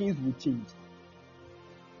workings will change.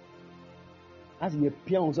 As you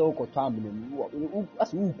appear on so time,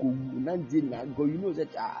 as you go,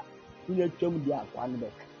 that you chum their one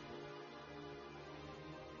back.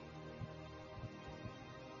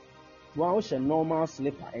 One shall normal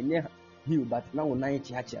slipper and yeah, heel, but now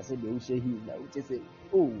 90 I said they will say heel. I would just say,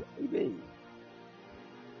 oh,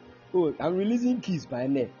 I'm releasing keys by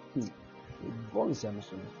neck.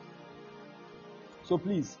 So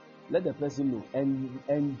please let the person know and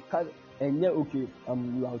yeah, okay,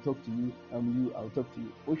 I'll talk to you, I'll talk to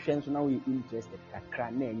you. Ocean, so now you're interested.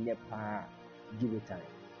 Give it time.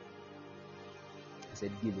 I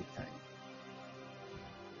said, give it time.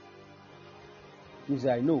 You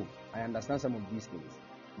say, I understand some of these things,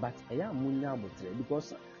 but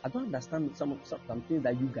because I don't understand some things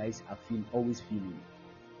that you guys are always feeling.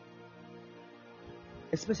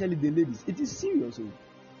 Especially the ladies. It is serious.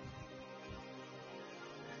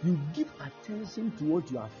 You give attention to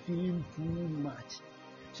what you are feeling too much.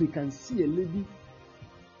 So you can see a lady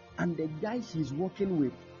and the guy she's working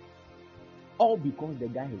with, all because the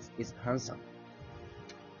guy is handsome.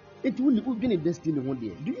 It will be a destiny one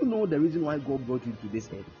day. Do you know the reason why God brought you to this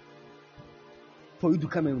earth? For you to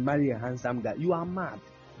come and marry a handsome guy. You are mad.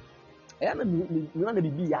 I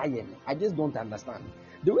just don't understand.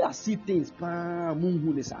 The way I see things, and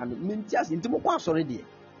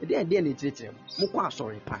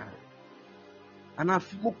I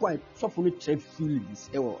feel quite suffering feelings.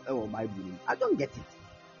 I don't get it.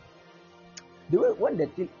 The way when the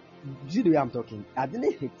thing, see the way I'm talking, I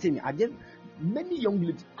didn't hate me. I just many young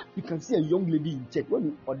ladies. You can see a young lady in church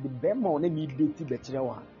when or the bema on any dating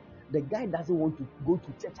the guy doesn't want to go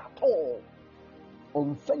to church at all.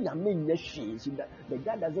 The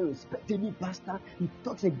guy doesn't respect any pastor. He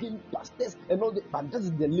talks against pastors and all that. But this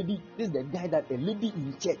is the lady. This is the guy that a lady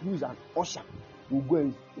in church who is an usher will go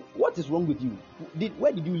and. What is wrong with you?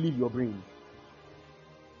 Where did you leave your brain?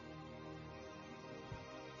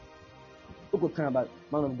 Talk about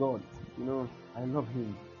man of God. I love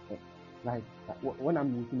him. Like when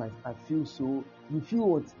I'm with him, I feel so. You feel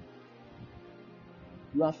what?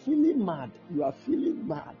 You are feeling mad. You are feeling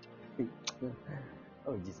mad.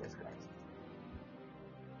 Oh, Jesus Christ.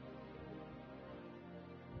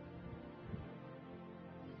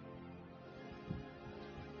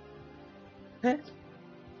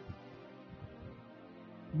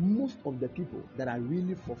 Most of the people that are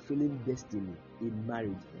really fulfilling destiny in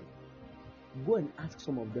marriage, go and ask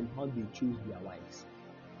some of them how they choose their wives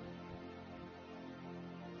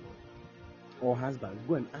or husbands.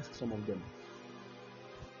 Go and ask some of them.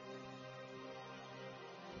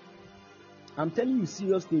 I'm telling you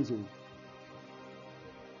serious things.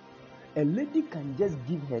 A lady can just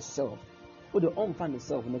give herself, or the unfound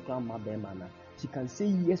herself, she can say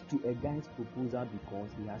yes to a guy's proposal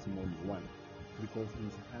because he has money. 1, because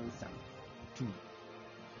he's handsome. 2,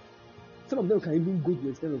 some of them can even go to the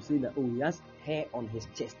extent of saying that, oh, he has hair on his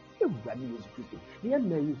chest. Everybody is stupid. They are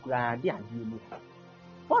married. They are doing it.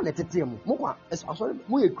 One at a time.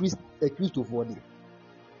 A Christopher.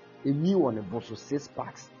 A new one, a boss of 6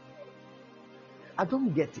 packs. I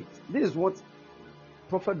don't get it. This is what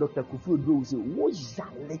Prophet Dr. Kufu Odo will say.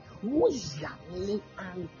 Wojale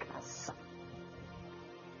ankasa.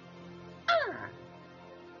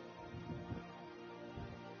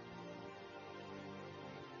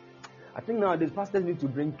 I think nowadays pastors need to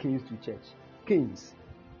bring kings to church. Kings,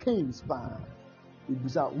 pa.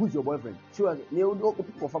 Who's your boyfriend? She was you know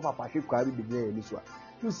for Papa Kwari the day this one.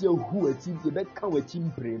 You see who a team the bet can we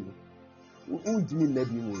team brain. Who do you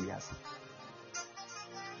mean yes?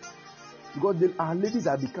 Because our ladies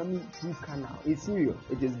are becoming too carnal. It's serious.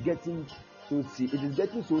 It is getting so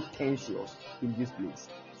tensious in this place.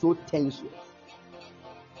 So tensious.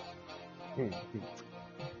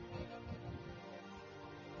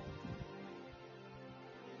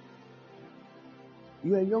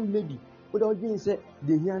 You are a young lady. But all you say,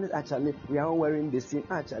 the young actually, we are all wearing the same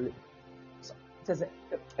actually.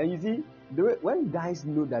 And you see, when guys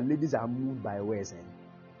know that ladies are moved by words,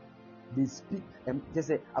 they speak, and just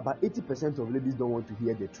say about 80% of ladies don't want to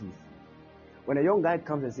hear the truth. When a young guy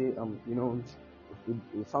comes and say, a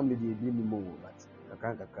family they need me more, but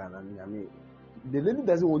the lady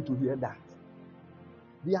doesn't want to hear that.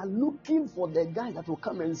 They are looking for the guy that will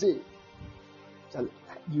come and say,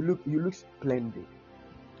 you look splendid.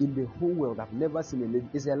 In the whole world, I've never seen a lady.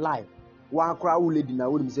 It's a lie. One crowd lady now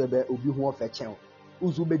would say, "Obi who for channel."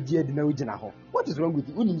 What is wrong with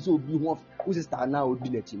you? Who's a star now?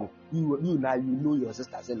 You now know your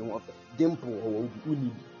sister selling one dimple or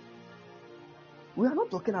we are not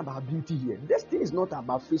talking about beauty here. This thing is not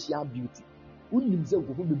about facial beauty. You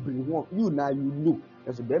now you know.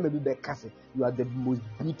 You are the most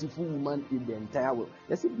beautiful woman in the entire world.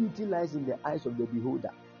 Let's say beauty lies in the eyes of the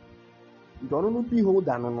beholder. You don't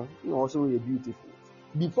beholder, no. You also are beautiful.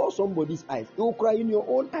 Before somebody's eyes, you will cry in your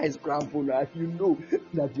own eyes, Krampona. You know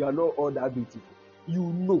that you are not all that beautiful. You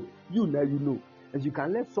know. And you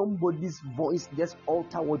can let somebody's voice just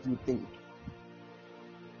alter what you think.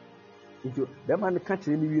 If you the man can't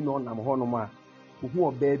really know I'm honoma, who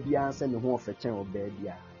are baby and who are fetching or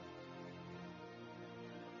baby.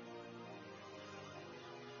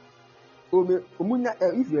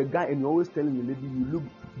 If you're a guy and you're always telling a lady you look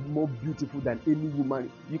more beautiful than any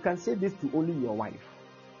woman, you can say this to only your wife.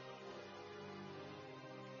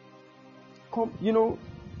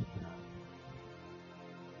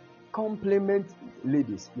 Compliment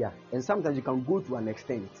ladies, yeah. And sometimes you can go to an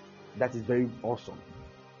extent that is very awesome.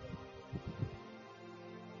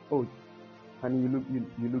 Oh, honey, you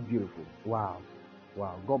look beautiful. Wow.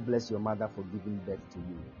 God bless your mother for giving birth to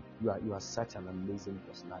you. You are such an amazing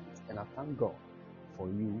personality, and I thank God for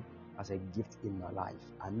you as a gift in my life.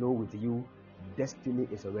 I know with you, destiny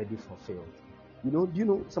is already fulfilled. Do you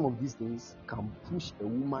know some of these things can push a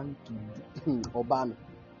woman to do Obama?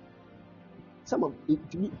 Some of it,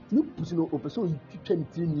 you push a person you can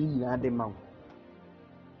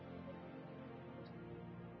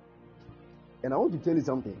and I want to tell you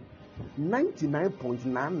something.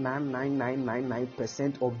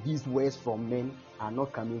 99.99999% of these words from men are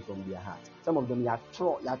not coming from their heart. Some of them, man.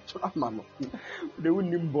 They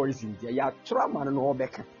wouldn't name boys in there. Man and all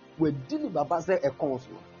back. We're dealing with a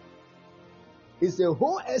council. It's a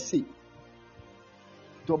whole essay.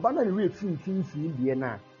 To abandon the real thing in the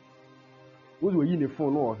now. What were you in the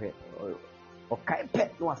phone or Okay,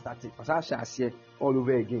 pet no started. All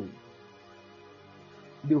over again.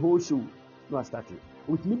 The whole show no started.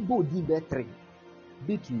 With me body there 3.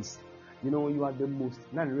 Beatrice, you know you are the most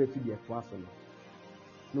non-refugee at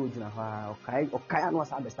no, okay, no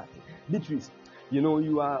started. Beatrice, you know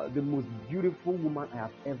you are the most beautiful woman I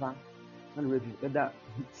have ever whether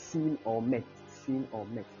seen or met.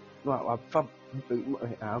 No,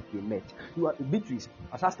 okay, met. You are Beatrice.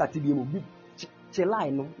 As I started the movie,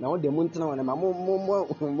 Chelai, no, now the mountain and my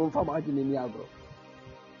mom from Argentina, bro.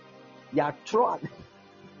 Yeah, try.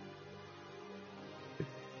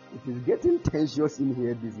 It is getting tensious in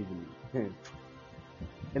here this evening.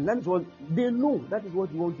 And that is what they know. That is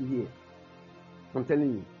what you want to hear. I'm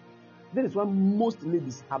telling you. That is why most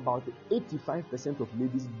ladies, about 85% of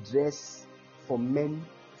ladies, dress for men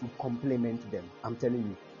to compliment them. I'm telling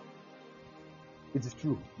you. It is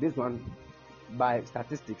true. This one, by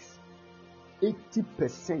statistics,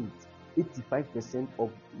 80%, 85%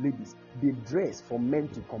 of ladies, they dress for men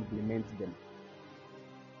to compliment them.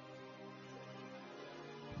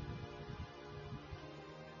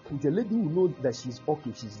 The lady will know that she's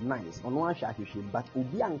okay, she's nice, but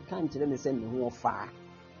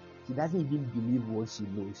she doesn't even believe what she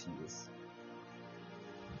knows she is.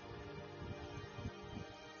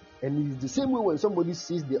 And it's the same way when somebody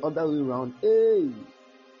sees the other way around. Hey,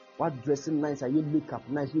 what dressing nice, are you makeup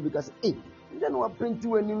nice? You because hey, then what print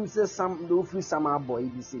when you say some do free summer boy,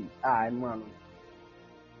 you say, man.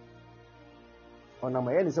 On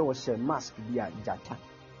my end is a wash mask be a jata.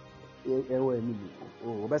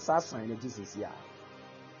 Oh, but sign it is here.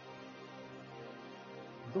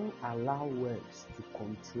 Don't allow words to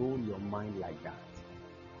control your mind like that.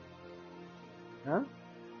 Huh?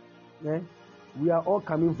 Yeah? We are all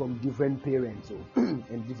coming from different parents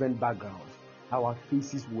and different backgrounds. Our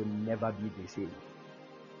faces will never be the same.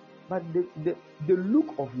 But the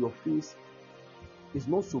look of your face is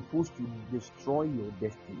not supposed to destroy your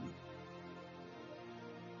destiny.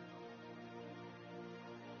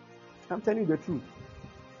 I'm telling you the truth.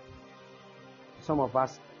 Some of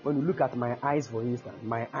us, when you look at my eyes, for instance,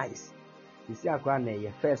 my eyes, you see,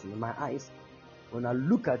 first, my eyes, when I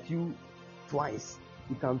look at you twice,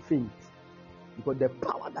 you can faint. Because the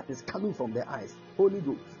power that is coming from the eyes, Holy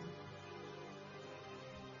Ghost.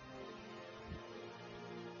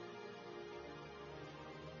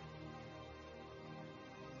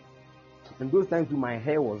 And those times when my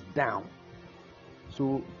hair was down.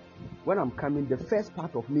 So when I'm coming, the first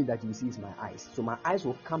part of me that you see is my eyes. So my eyes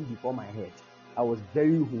will come before my head. I was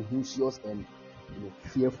very anxious and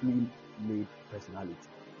fearfully made personality.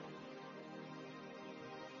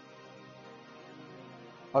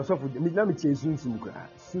 Also, for me, let me change soon.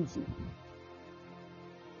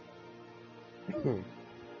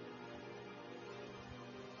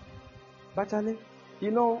 But Charlie,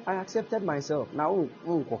 I accepted myself. Now,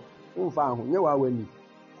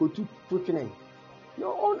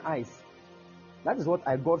 your own eyes. That is what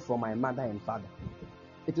I got from my mother and father.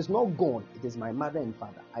 It is not God, it is my mother and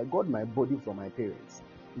father. I got my body from my parents.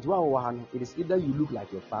 It is either you look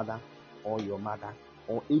like your father or your mother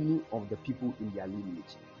or any of the people in their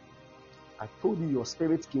lineage. I told you your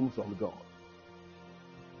spirit came from God.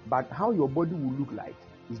 But how your body will look like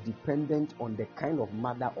is dependent on the kind of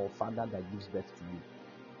mother or father that gives birth to you.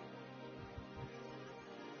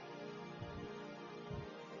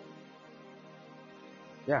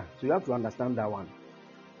 Yeah, so you have to understand that one.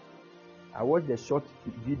 I watched a short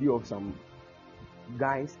video of some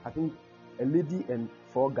guys, I think a lady and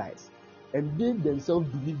 4 guys, and they themselves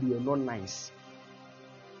believed they were not nice.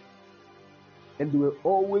 And they were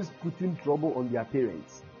always putting trouble on their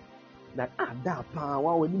parents. That,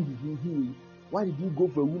 why did you go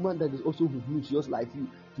for a woman that is also just like you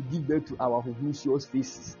to give birth to our humus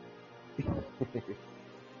faces?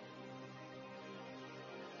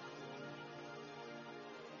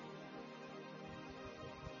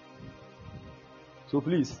 So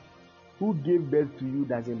please, who gave birth to you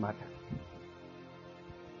doesn't matter.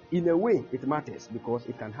 In a way, it matters because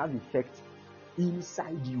it can have effect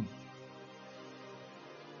inside you.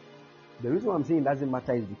 The reason why I'm saying it doesn't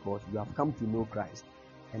matter is because you have come to know Christ,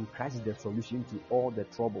 and Christ is the solution to all the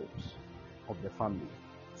troubles of the family.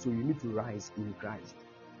 So you need to rise in Christ,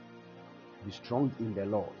 be strong in the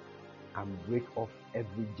Lord, and break off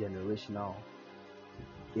every generational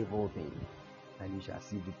evil thing, and you shall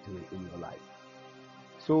see victory in your life.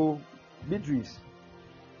 So, Beatrice,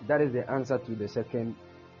 that is the answer to the second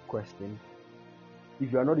question.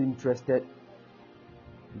 If you are not interested,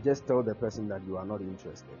 just tell the person that you are not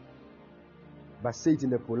interested. But say it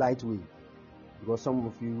in a polite way, because some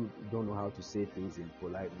of you don't know how to say things in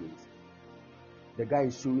polite ways. The guy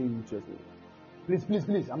is showing interest.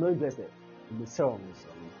 Please, I'm not interested. the songs,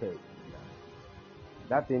 okay.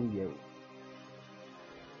 That thing there.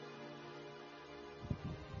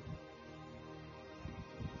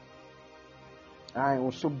 I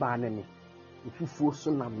also ban any. If you force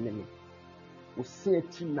so nam name, we see a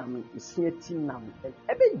team nam, we see a team nam, and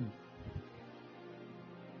every.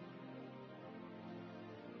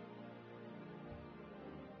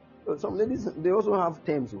 Some ladies, they also have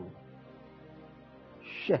terms.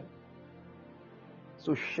 She.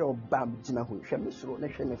 So sure, bam, Jina who she miss road,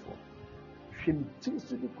 next me for. She thinks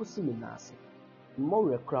to be cosine nasi.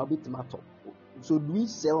 More a crowd tomato. So do we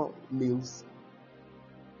sell meals?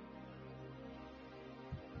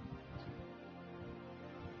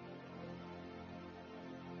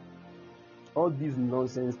 All these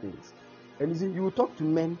nonsense things. And you see, you will talk to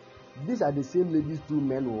men, these are the same ladies two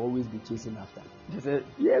men will always be chasing after. They say,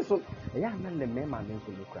 yes, so yeah, man, the men are meant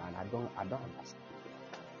to look around. I don't understand.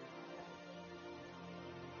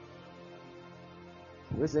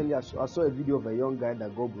 Recently, I saw a video of a young guy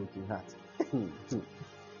that got broken heart.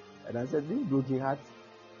 And I said, this broken heart,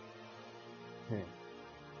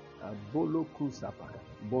 Bolo Kusapa,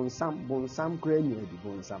 Bonsam Crane,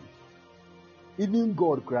 Bonsam. Even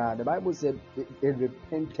God cried. The Bible said a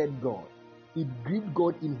repented God. It grieved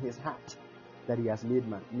God in his heart that he has made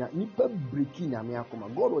man. Now,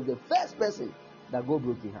 God was the first person that God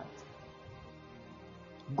broke his heart.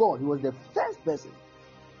 God, he was the first person.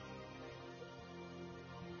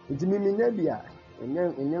 It's me,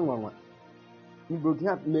 he broke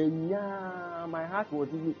heart. My heart was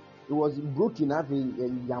broken after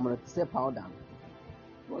a step out down.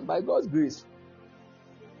 It was by God's grace.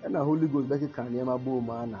 And the Holy Ghost back can never boom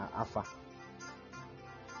man afa.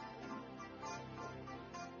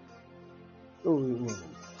 Oh,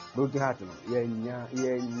 broken heart, yeah.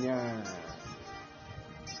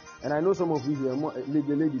 And I know some of you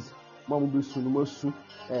the ladies, mom be soon, more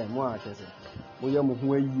I can say. We are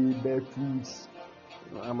more ye bear foods.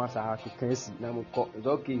 I must have to cancel. Now, it's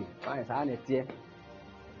okay. Fine, I need it.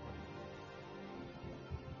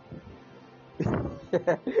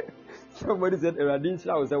 Somebody said, I didn't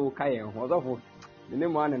shout, I will carry on. Was awful. The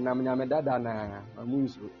name one and Namada na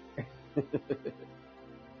Amusu.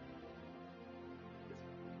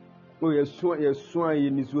 Oh, you're sworn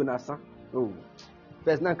in this one, Asa. Oh,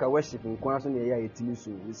 first, Nanka worship in Quanson, yeah, it's you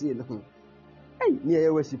soon. You see, hey,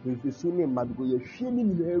 near worship if you see me, but go you're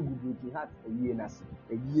shaming the air good heart a year,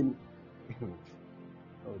 a year.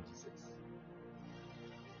 Oh, Jesus.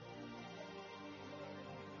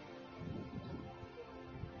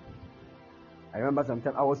 I remember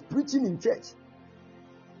sometimes I was preaching in church.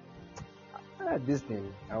 This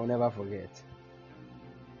thing I will never forget.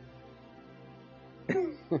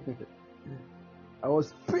 I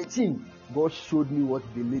was preaching. God showed me what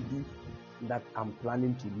the lady that I'm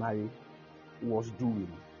planning to marry was doing.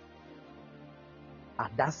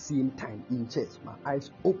 At that same time in church, my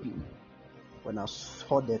eyes opened when I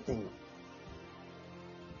saw the thing.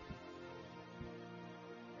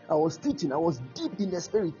 I was teaching. I was deep in the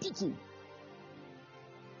spirit teaching.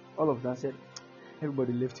 All of them said,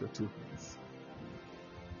 everybody lift your 2 hands.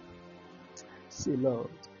 Say, Lord.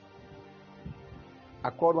 I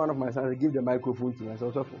called one of my sons to give the microphone to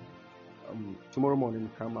myself. Tomorrow morning,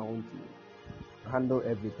 come, I want to handle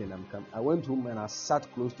everything. I went home and I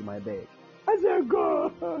sat close to my bed. I said,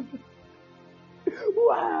 God,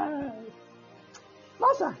 why?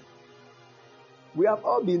 Master, we have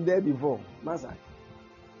all been there before. Master,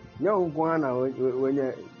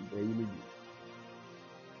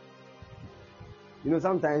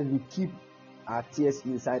 sometimes we keep our tears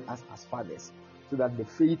inside us as fathers, so that the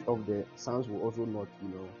faith of the sons will also not,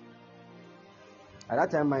 At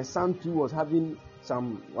that time, my son too was having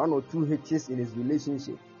some 1 or 2 hitches in his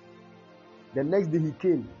relationship. The next day he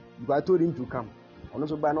came, because I told him to come. And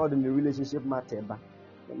also by now in the relationship matter,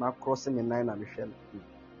 I'm crossing the 9 and Michelle.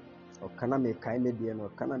 Or can I make kind of dear? Or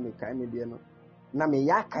can I make kind of dear? Na me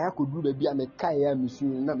ya kaya could do the beer, me kaya misu.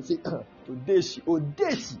 Na me say,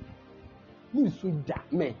 Odeshi. You should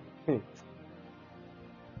that me.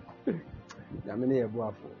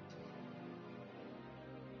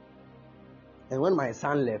 And when my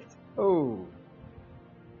son left, oh,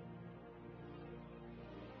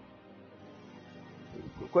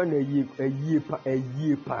 a year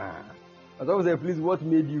pa. As I was like, please, what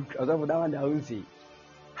made you? As I was that one, I will say,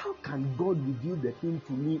 how can God reveal the thing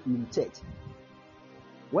to me in church?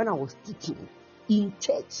 When I was teaching in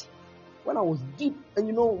church, when I was deep,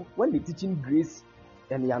 and when the teaching grace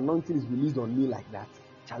and the anointing is released on me like that,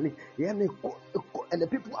 Charlie, and the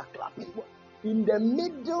people are clapping in the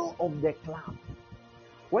middle of the clap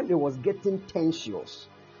when it was getting tensious.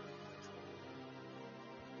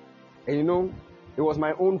 And It was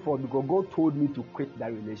my own fault because God told me to quit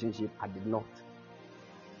that relationship. I did not.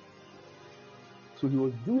 So he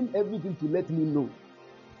was doing everything to let me know.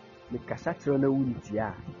 Me kasatra na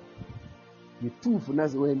wuntia. Me two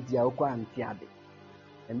funas wentia okwa antiade.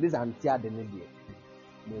 And this antiade ne die.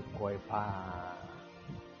 Me koi pa.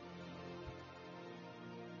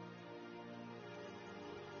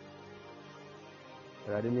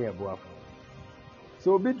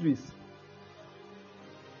 So Beatrice,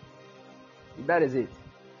 that is it.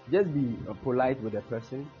 Just be polite with the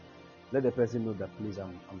person. Let the person know that, please,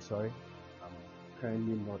 I'm sorry. I'm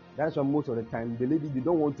currently not. That's why most of the time the ladies, they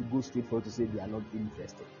don't want to go straight forward to say they are not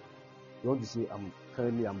interested. They want to say I'm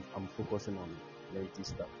focusing on lengthy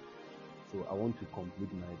stuff. So I want to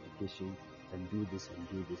complete my education and do this and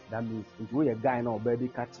do this. That means if you're a guy now, baby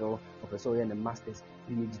catcher, professor, and a master's,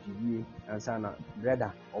 PhD, and sana,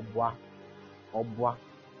 brother, obwa,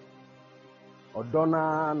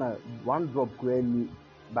 Odonna na one drop kweni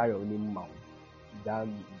barrel ni mouth.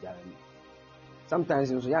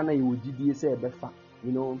 Sometimes you know you would GDA say befa,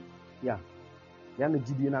 you know, yeah. Yana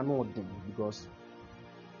GDA na no thing because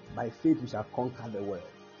by faith we shall conquer the world.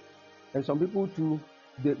 And some people too,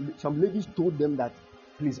 some ladies told them that,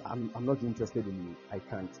 please, I'm not interested in you. I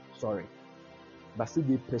can't. Sorry. But still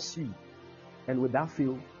they pursued. And with that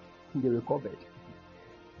fail, they recovered.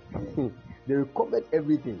 They recovered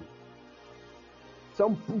everything.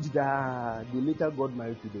 Some pushed that they later got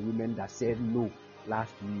married to the women that said no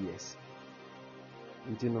last 2 years.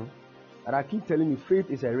 You know? And I keep telling you, faith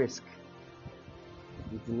is a risk.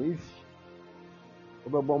 You know,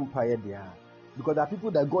 because there are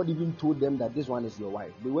people that God even told them that this one is your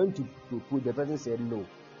wife. They went to propose, the person said no.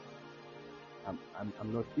 I'm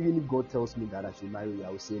not. Even if God tells me that I should marry you, I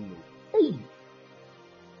will say no. Hey!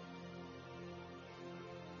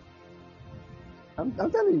 I'm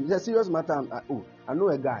telling you, it's a serious matter. I know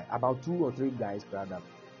a guy, about 2 or 3 guys that have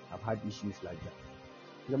had issues like that.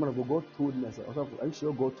 The man of God told me, I said, are you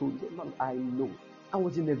sure God told you? Man, I know. I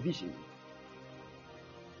was in a vision.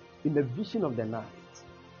 In the vision of the night,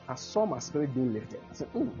 I saw my spirit being lifted. I said,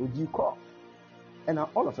 would you call? And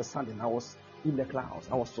all of a sudden, I was in the clouds.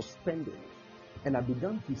 I was suspended. And I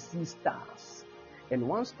began to see stars. And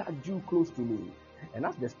one star drew close to me. And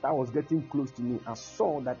as the star was getting close to me, I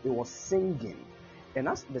saw that it was singing. And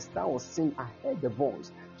as the star was singing, I heard the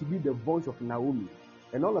voice to be the voice of Naomi.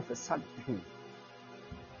 And all of a sudden, hey!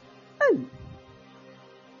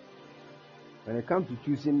 When it comes to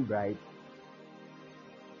choosing bride,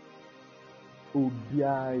 God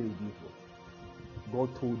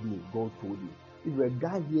told me. If you're a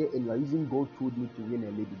guy here and you are using God told me to win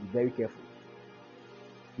a lady, be very careful.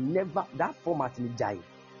 Never, that format in die.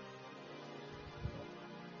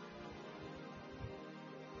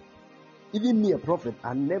 Even me, a prophet,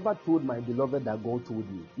 I never told my beloved that God told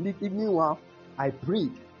me. Meanwhile, I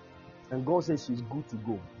prayed, and God said she's good to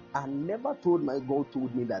go. I never told my God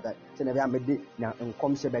told me that.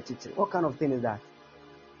 What kind of thing is that?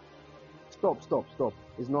 Stop.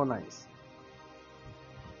 It's not nice.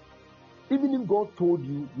 Even if God told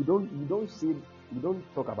you, you don't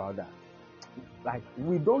talk about that. Like,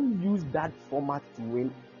 we don't use that format to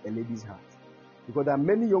win a lady's heart. Because there are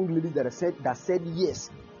many young ladies that said yes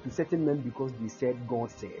to certain men because they said God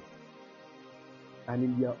said. And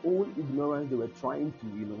in their own ignorance, they were trying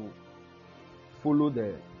to, follow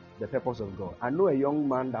the purpose of God. I know a young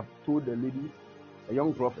man that told a lady, a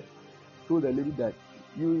young prophet, told a lady that,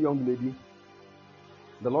 you young lady,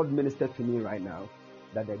 the Lord ministered to me right now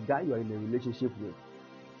that the guy you are in a relationship with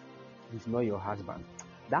is not your husband.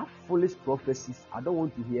 That foolish prophecies, I don't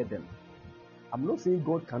want to hear them. I'm not saying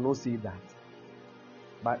God cannot say that.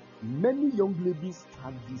 But many young ladies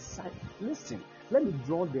have decided, listen, let me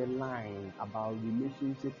draw the line about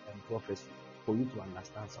relationships and prophecy for you to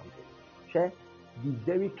understand something. Okay? Be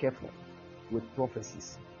very careful with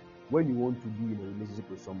prophecies when you want to be in a relationship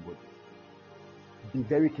with somebody. Be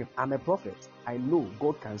very careful. I'm a prophet. I know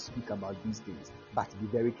God can speak about these things, but be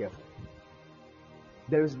very careful.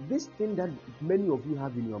 There is this thing that many of you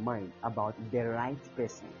have in your mind about the right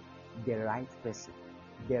person. The right person.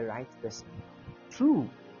 The right person. True,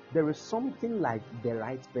 there is something like the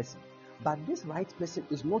right person, but this right person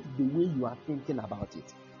is not the way you are thinking about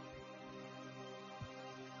it.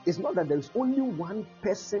 It's not that there is only one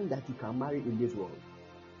person that you can marry in this world.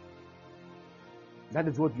 That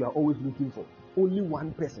is what you are always looking for. Only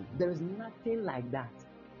one person. There is nothing like that.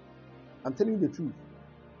 I'm telling you the truth.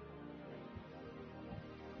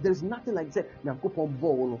 There is nothing like that.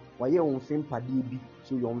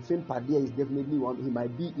 So your Padilla is definitely one. He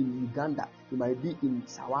might be in Uganda. He might be in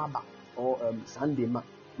Sawaba or Sandema.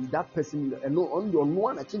 Is that person? And no, on your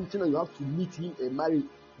one, you have to meet him and marry.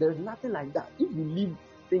 There's nothing like that. If you live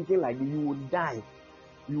thinking like you will die,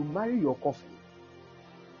 you marry your coffin.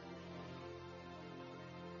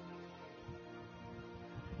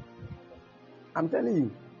 I'm telling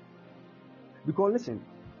you. Because listen,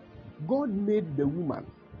 God made the woman.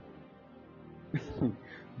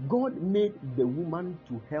 God made the woman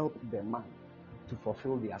to help the man to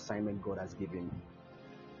fulfill the assignment God has given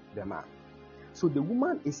the man. So the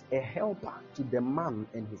woman is a helper to the man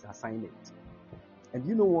and his assignment. And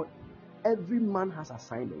you know what? Every man has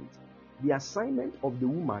assignment. The assignment of the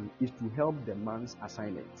woman is to help the man's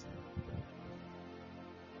assignment.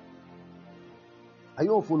 Are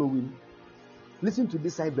you all following? Listen to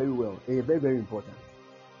this side very well. It's very, very important.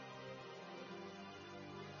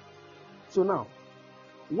 So now,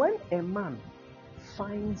 when a man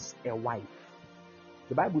finds a wife,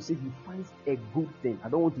 the Bible says he finds a good thing. I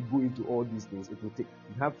don't want to go into all these things. It will take,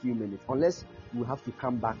 you have few minutes, unless we have to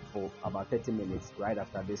come back for about 30 minutes right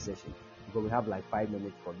after this session, because we have like 5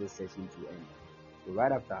 minutes for this session to end. So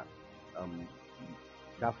right after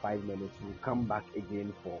that 5 minutes, we'll come back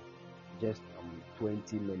again for just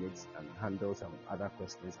 20 minutes and handle some other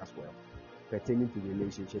questions as well pertaining to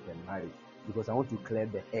relationship and marriage, because I want to clear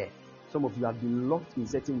the air. Some of you have been locked in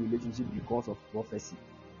certain relationships because of prophecy.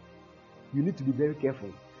 You need to be very careful.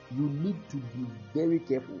 You need to be very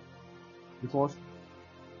careful, because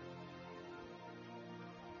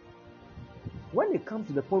when it comes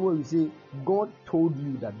to the point where you say God told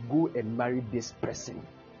you that go and marry this person,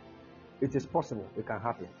 it is possible, it can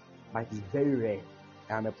happen, but it's very rare.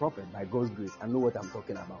 I am a prophet by God's grace. I know what I'm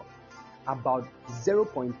talking about. About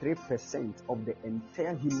 0.3% of the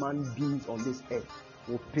entire human beings on this earth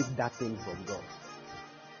will pick that thing from God.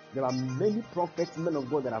 There are many prophets, men of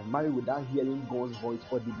God, that have married without hearing God's voice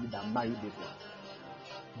audibly that married this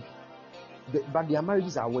one. But their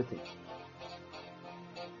marriages are working.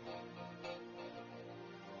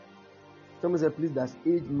 Someone said, please, does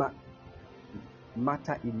age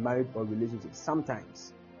matter in marriage or relationship?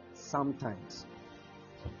 Sometimes.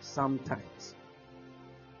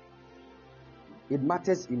 It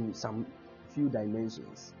matters in some few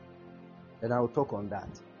dimensions, and I'll talk on that.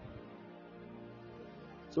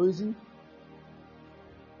 So you see,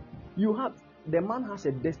 the man has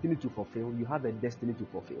a destiny to fulfill, you have a destiny to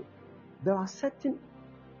fulfill. There are certain,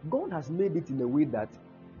 God has made it in a way that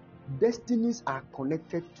destinies are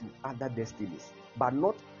connected to other destinies, but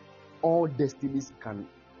not all destinies can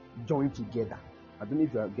join together. I don't know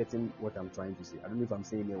if you are getting what I'm trying to say. I don't know if I'm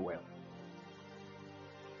saying it well.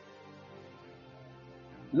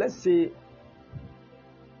 Let's say,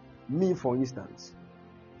 me for instance,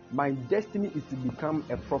 my destiny is to become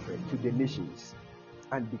a prophet to the nations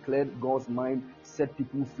and declare God's mind, set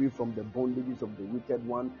people free from the bondages of the wicked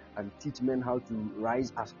one, and teach men how to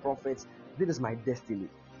rise as prophets. This is my destiny.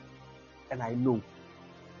 And I know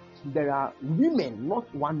there are women,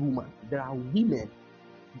 not one woman, there are women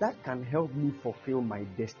that can help me fulfill my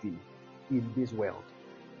destiny in this world.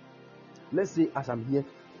 Let's say, as I'm here,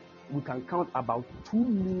 we can count about 2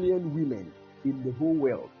 million women in the whole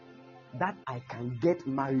world that I can get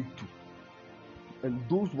married to. And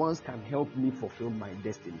those ones can help me fulfill my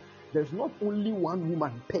destiny. There's not only one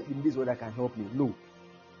woman in this world that can help me.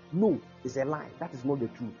 No, it's a lie. That is not the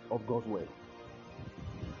truth of God's word.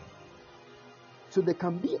 So there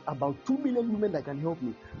can be about 2 million women that can help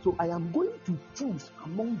me. So I am going to choose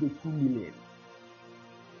among the 2 million.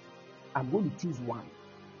 I'm going to choose one.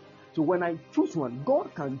 So when I choose one,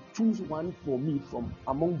 God can choose one for me from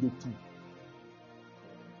among the 2.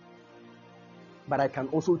 But I can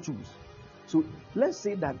also choose. So let's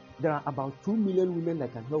say that there are about 2 million women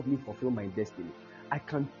that can help me fulfill my destiny. I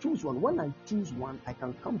can choose one. When I choose one, I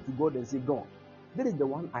can come to God and say, God, that is the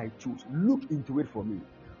one I choose. Look into it for me.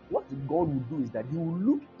 What God will do is that He will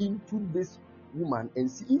look into this woman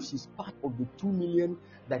and see if she's part of the 2 million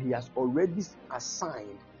that He has already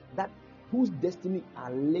assigned, that whose destiny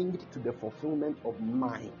are linked to the fulfillment of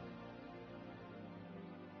mine.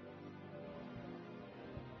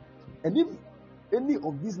 And if any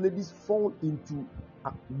of these ladies fall into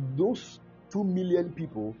those 2 million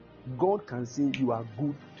people, God can say, you are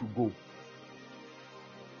good to go.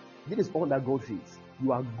 This is all that God says.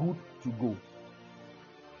 You are good to go.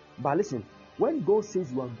 But listen, when God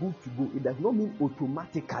says you are good to go, it does not mean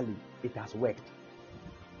automatically it has worked.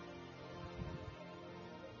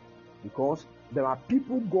 Because there are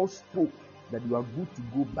people God spoke that you are good to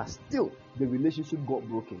go, but still the relationship got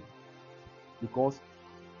broken. Because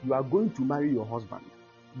you are going to marry your husband.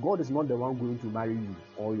 God is not the one going to marry you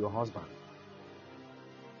or your husband.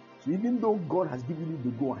 So even though God has given you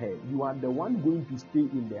the go ahead, you are the one going to stay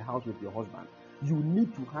in the house with your husband. You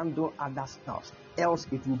need to handle other stuff, else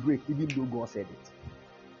it will break, even though God said it.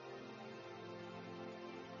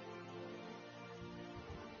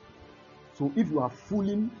 So if you are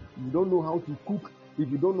fooling, you don't know how to cook, if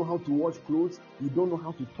you don't know how to wash clothes, you don't know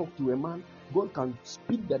how to talk to a man, God can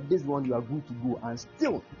speak that this one you are good to go, and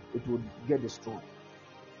still it will get destroyed.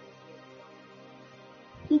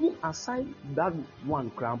 Even aside that one,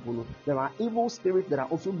 Krampono, there are evil spirits that are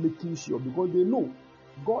also making sure, because they know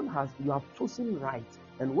you have chosen right.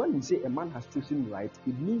 And when we say a man has chosen right,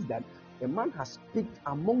 it means that a man has picked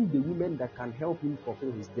among the women that can help him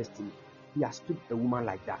fulfill his destiny. He has picked a woman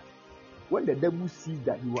like that. When the devil sees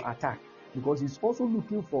that, he will attack, because he's also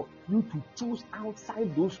looking for you to choose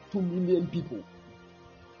outside those 2 million people.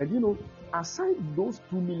 And aside those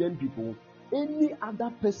 2 million people, any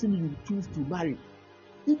other person you choose to marry,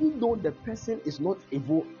 even though the person is not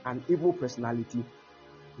evil, an evil personality,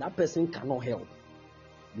 that person cannot help,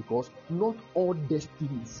 because not all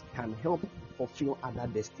destinies can help fulfill other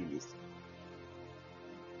destinies.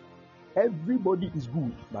 Everybody is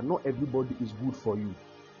good, but not everybody is good for you.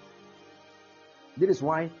 That is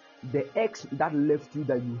why the ex that left you,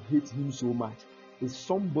 that you hate him so much, is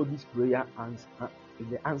somebody's prayer, and is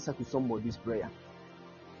the answer to somebody's prayer.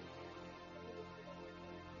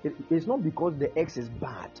 It's not because the ex is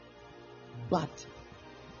bad, but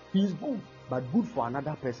he is good, but good for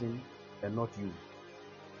another person and not you.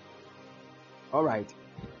 All right.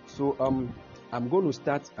 So I'm going to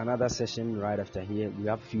start another session right after here. We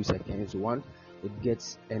have a few seconds. Once it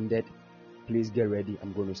gets ended, please get ready.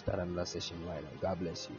 I'm going to start another session right now. God bless you.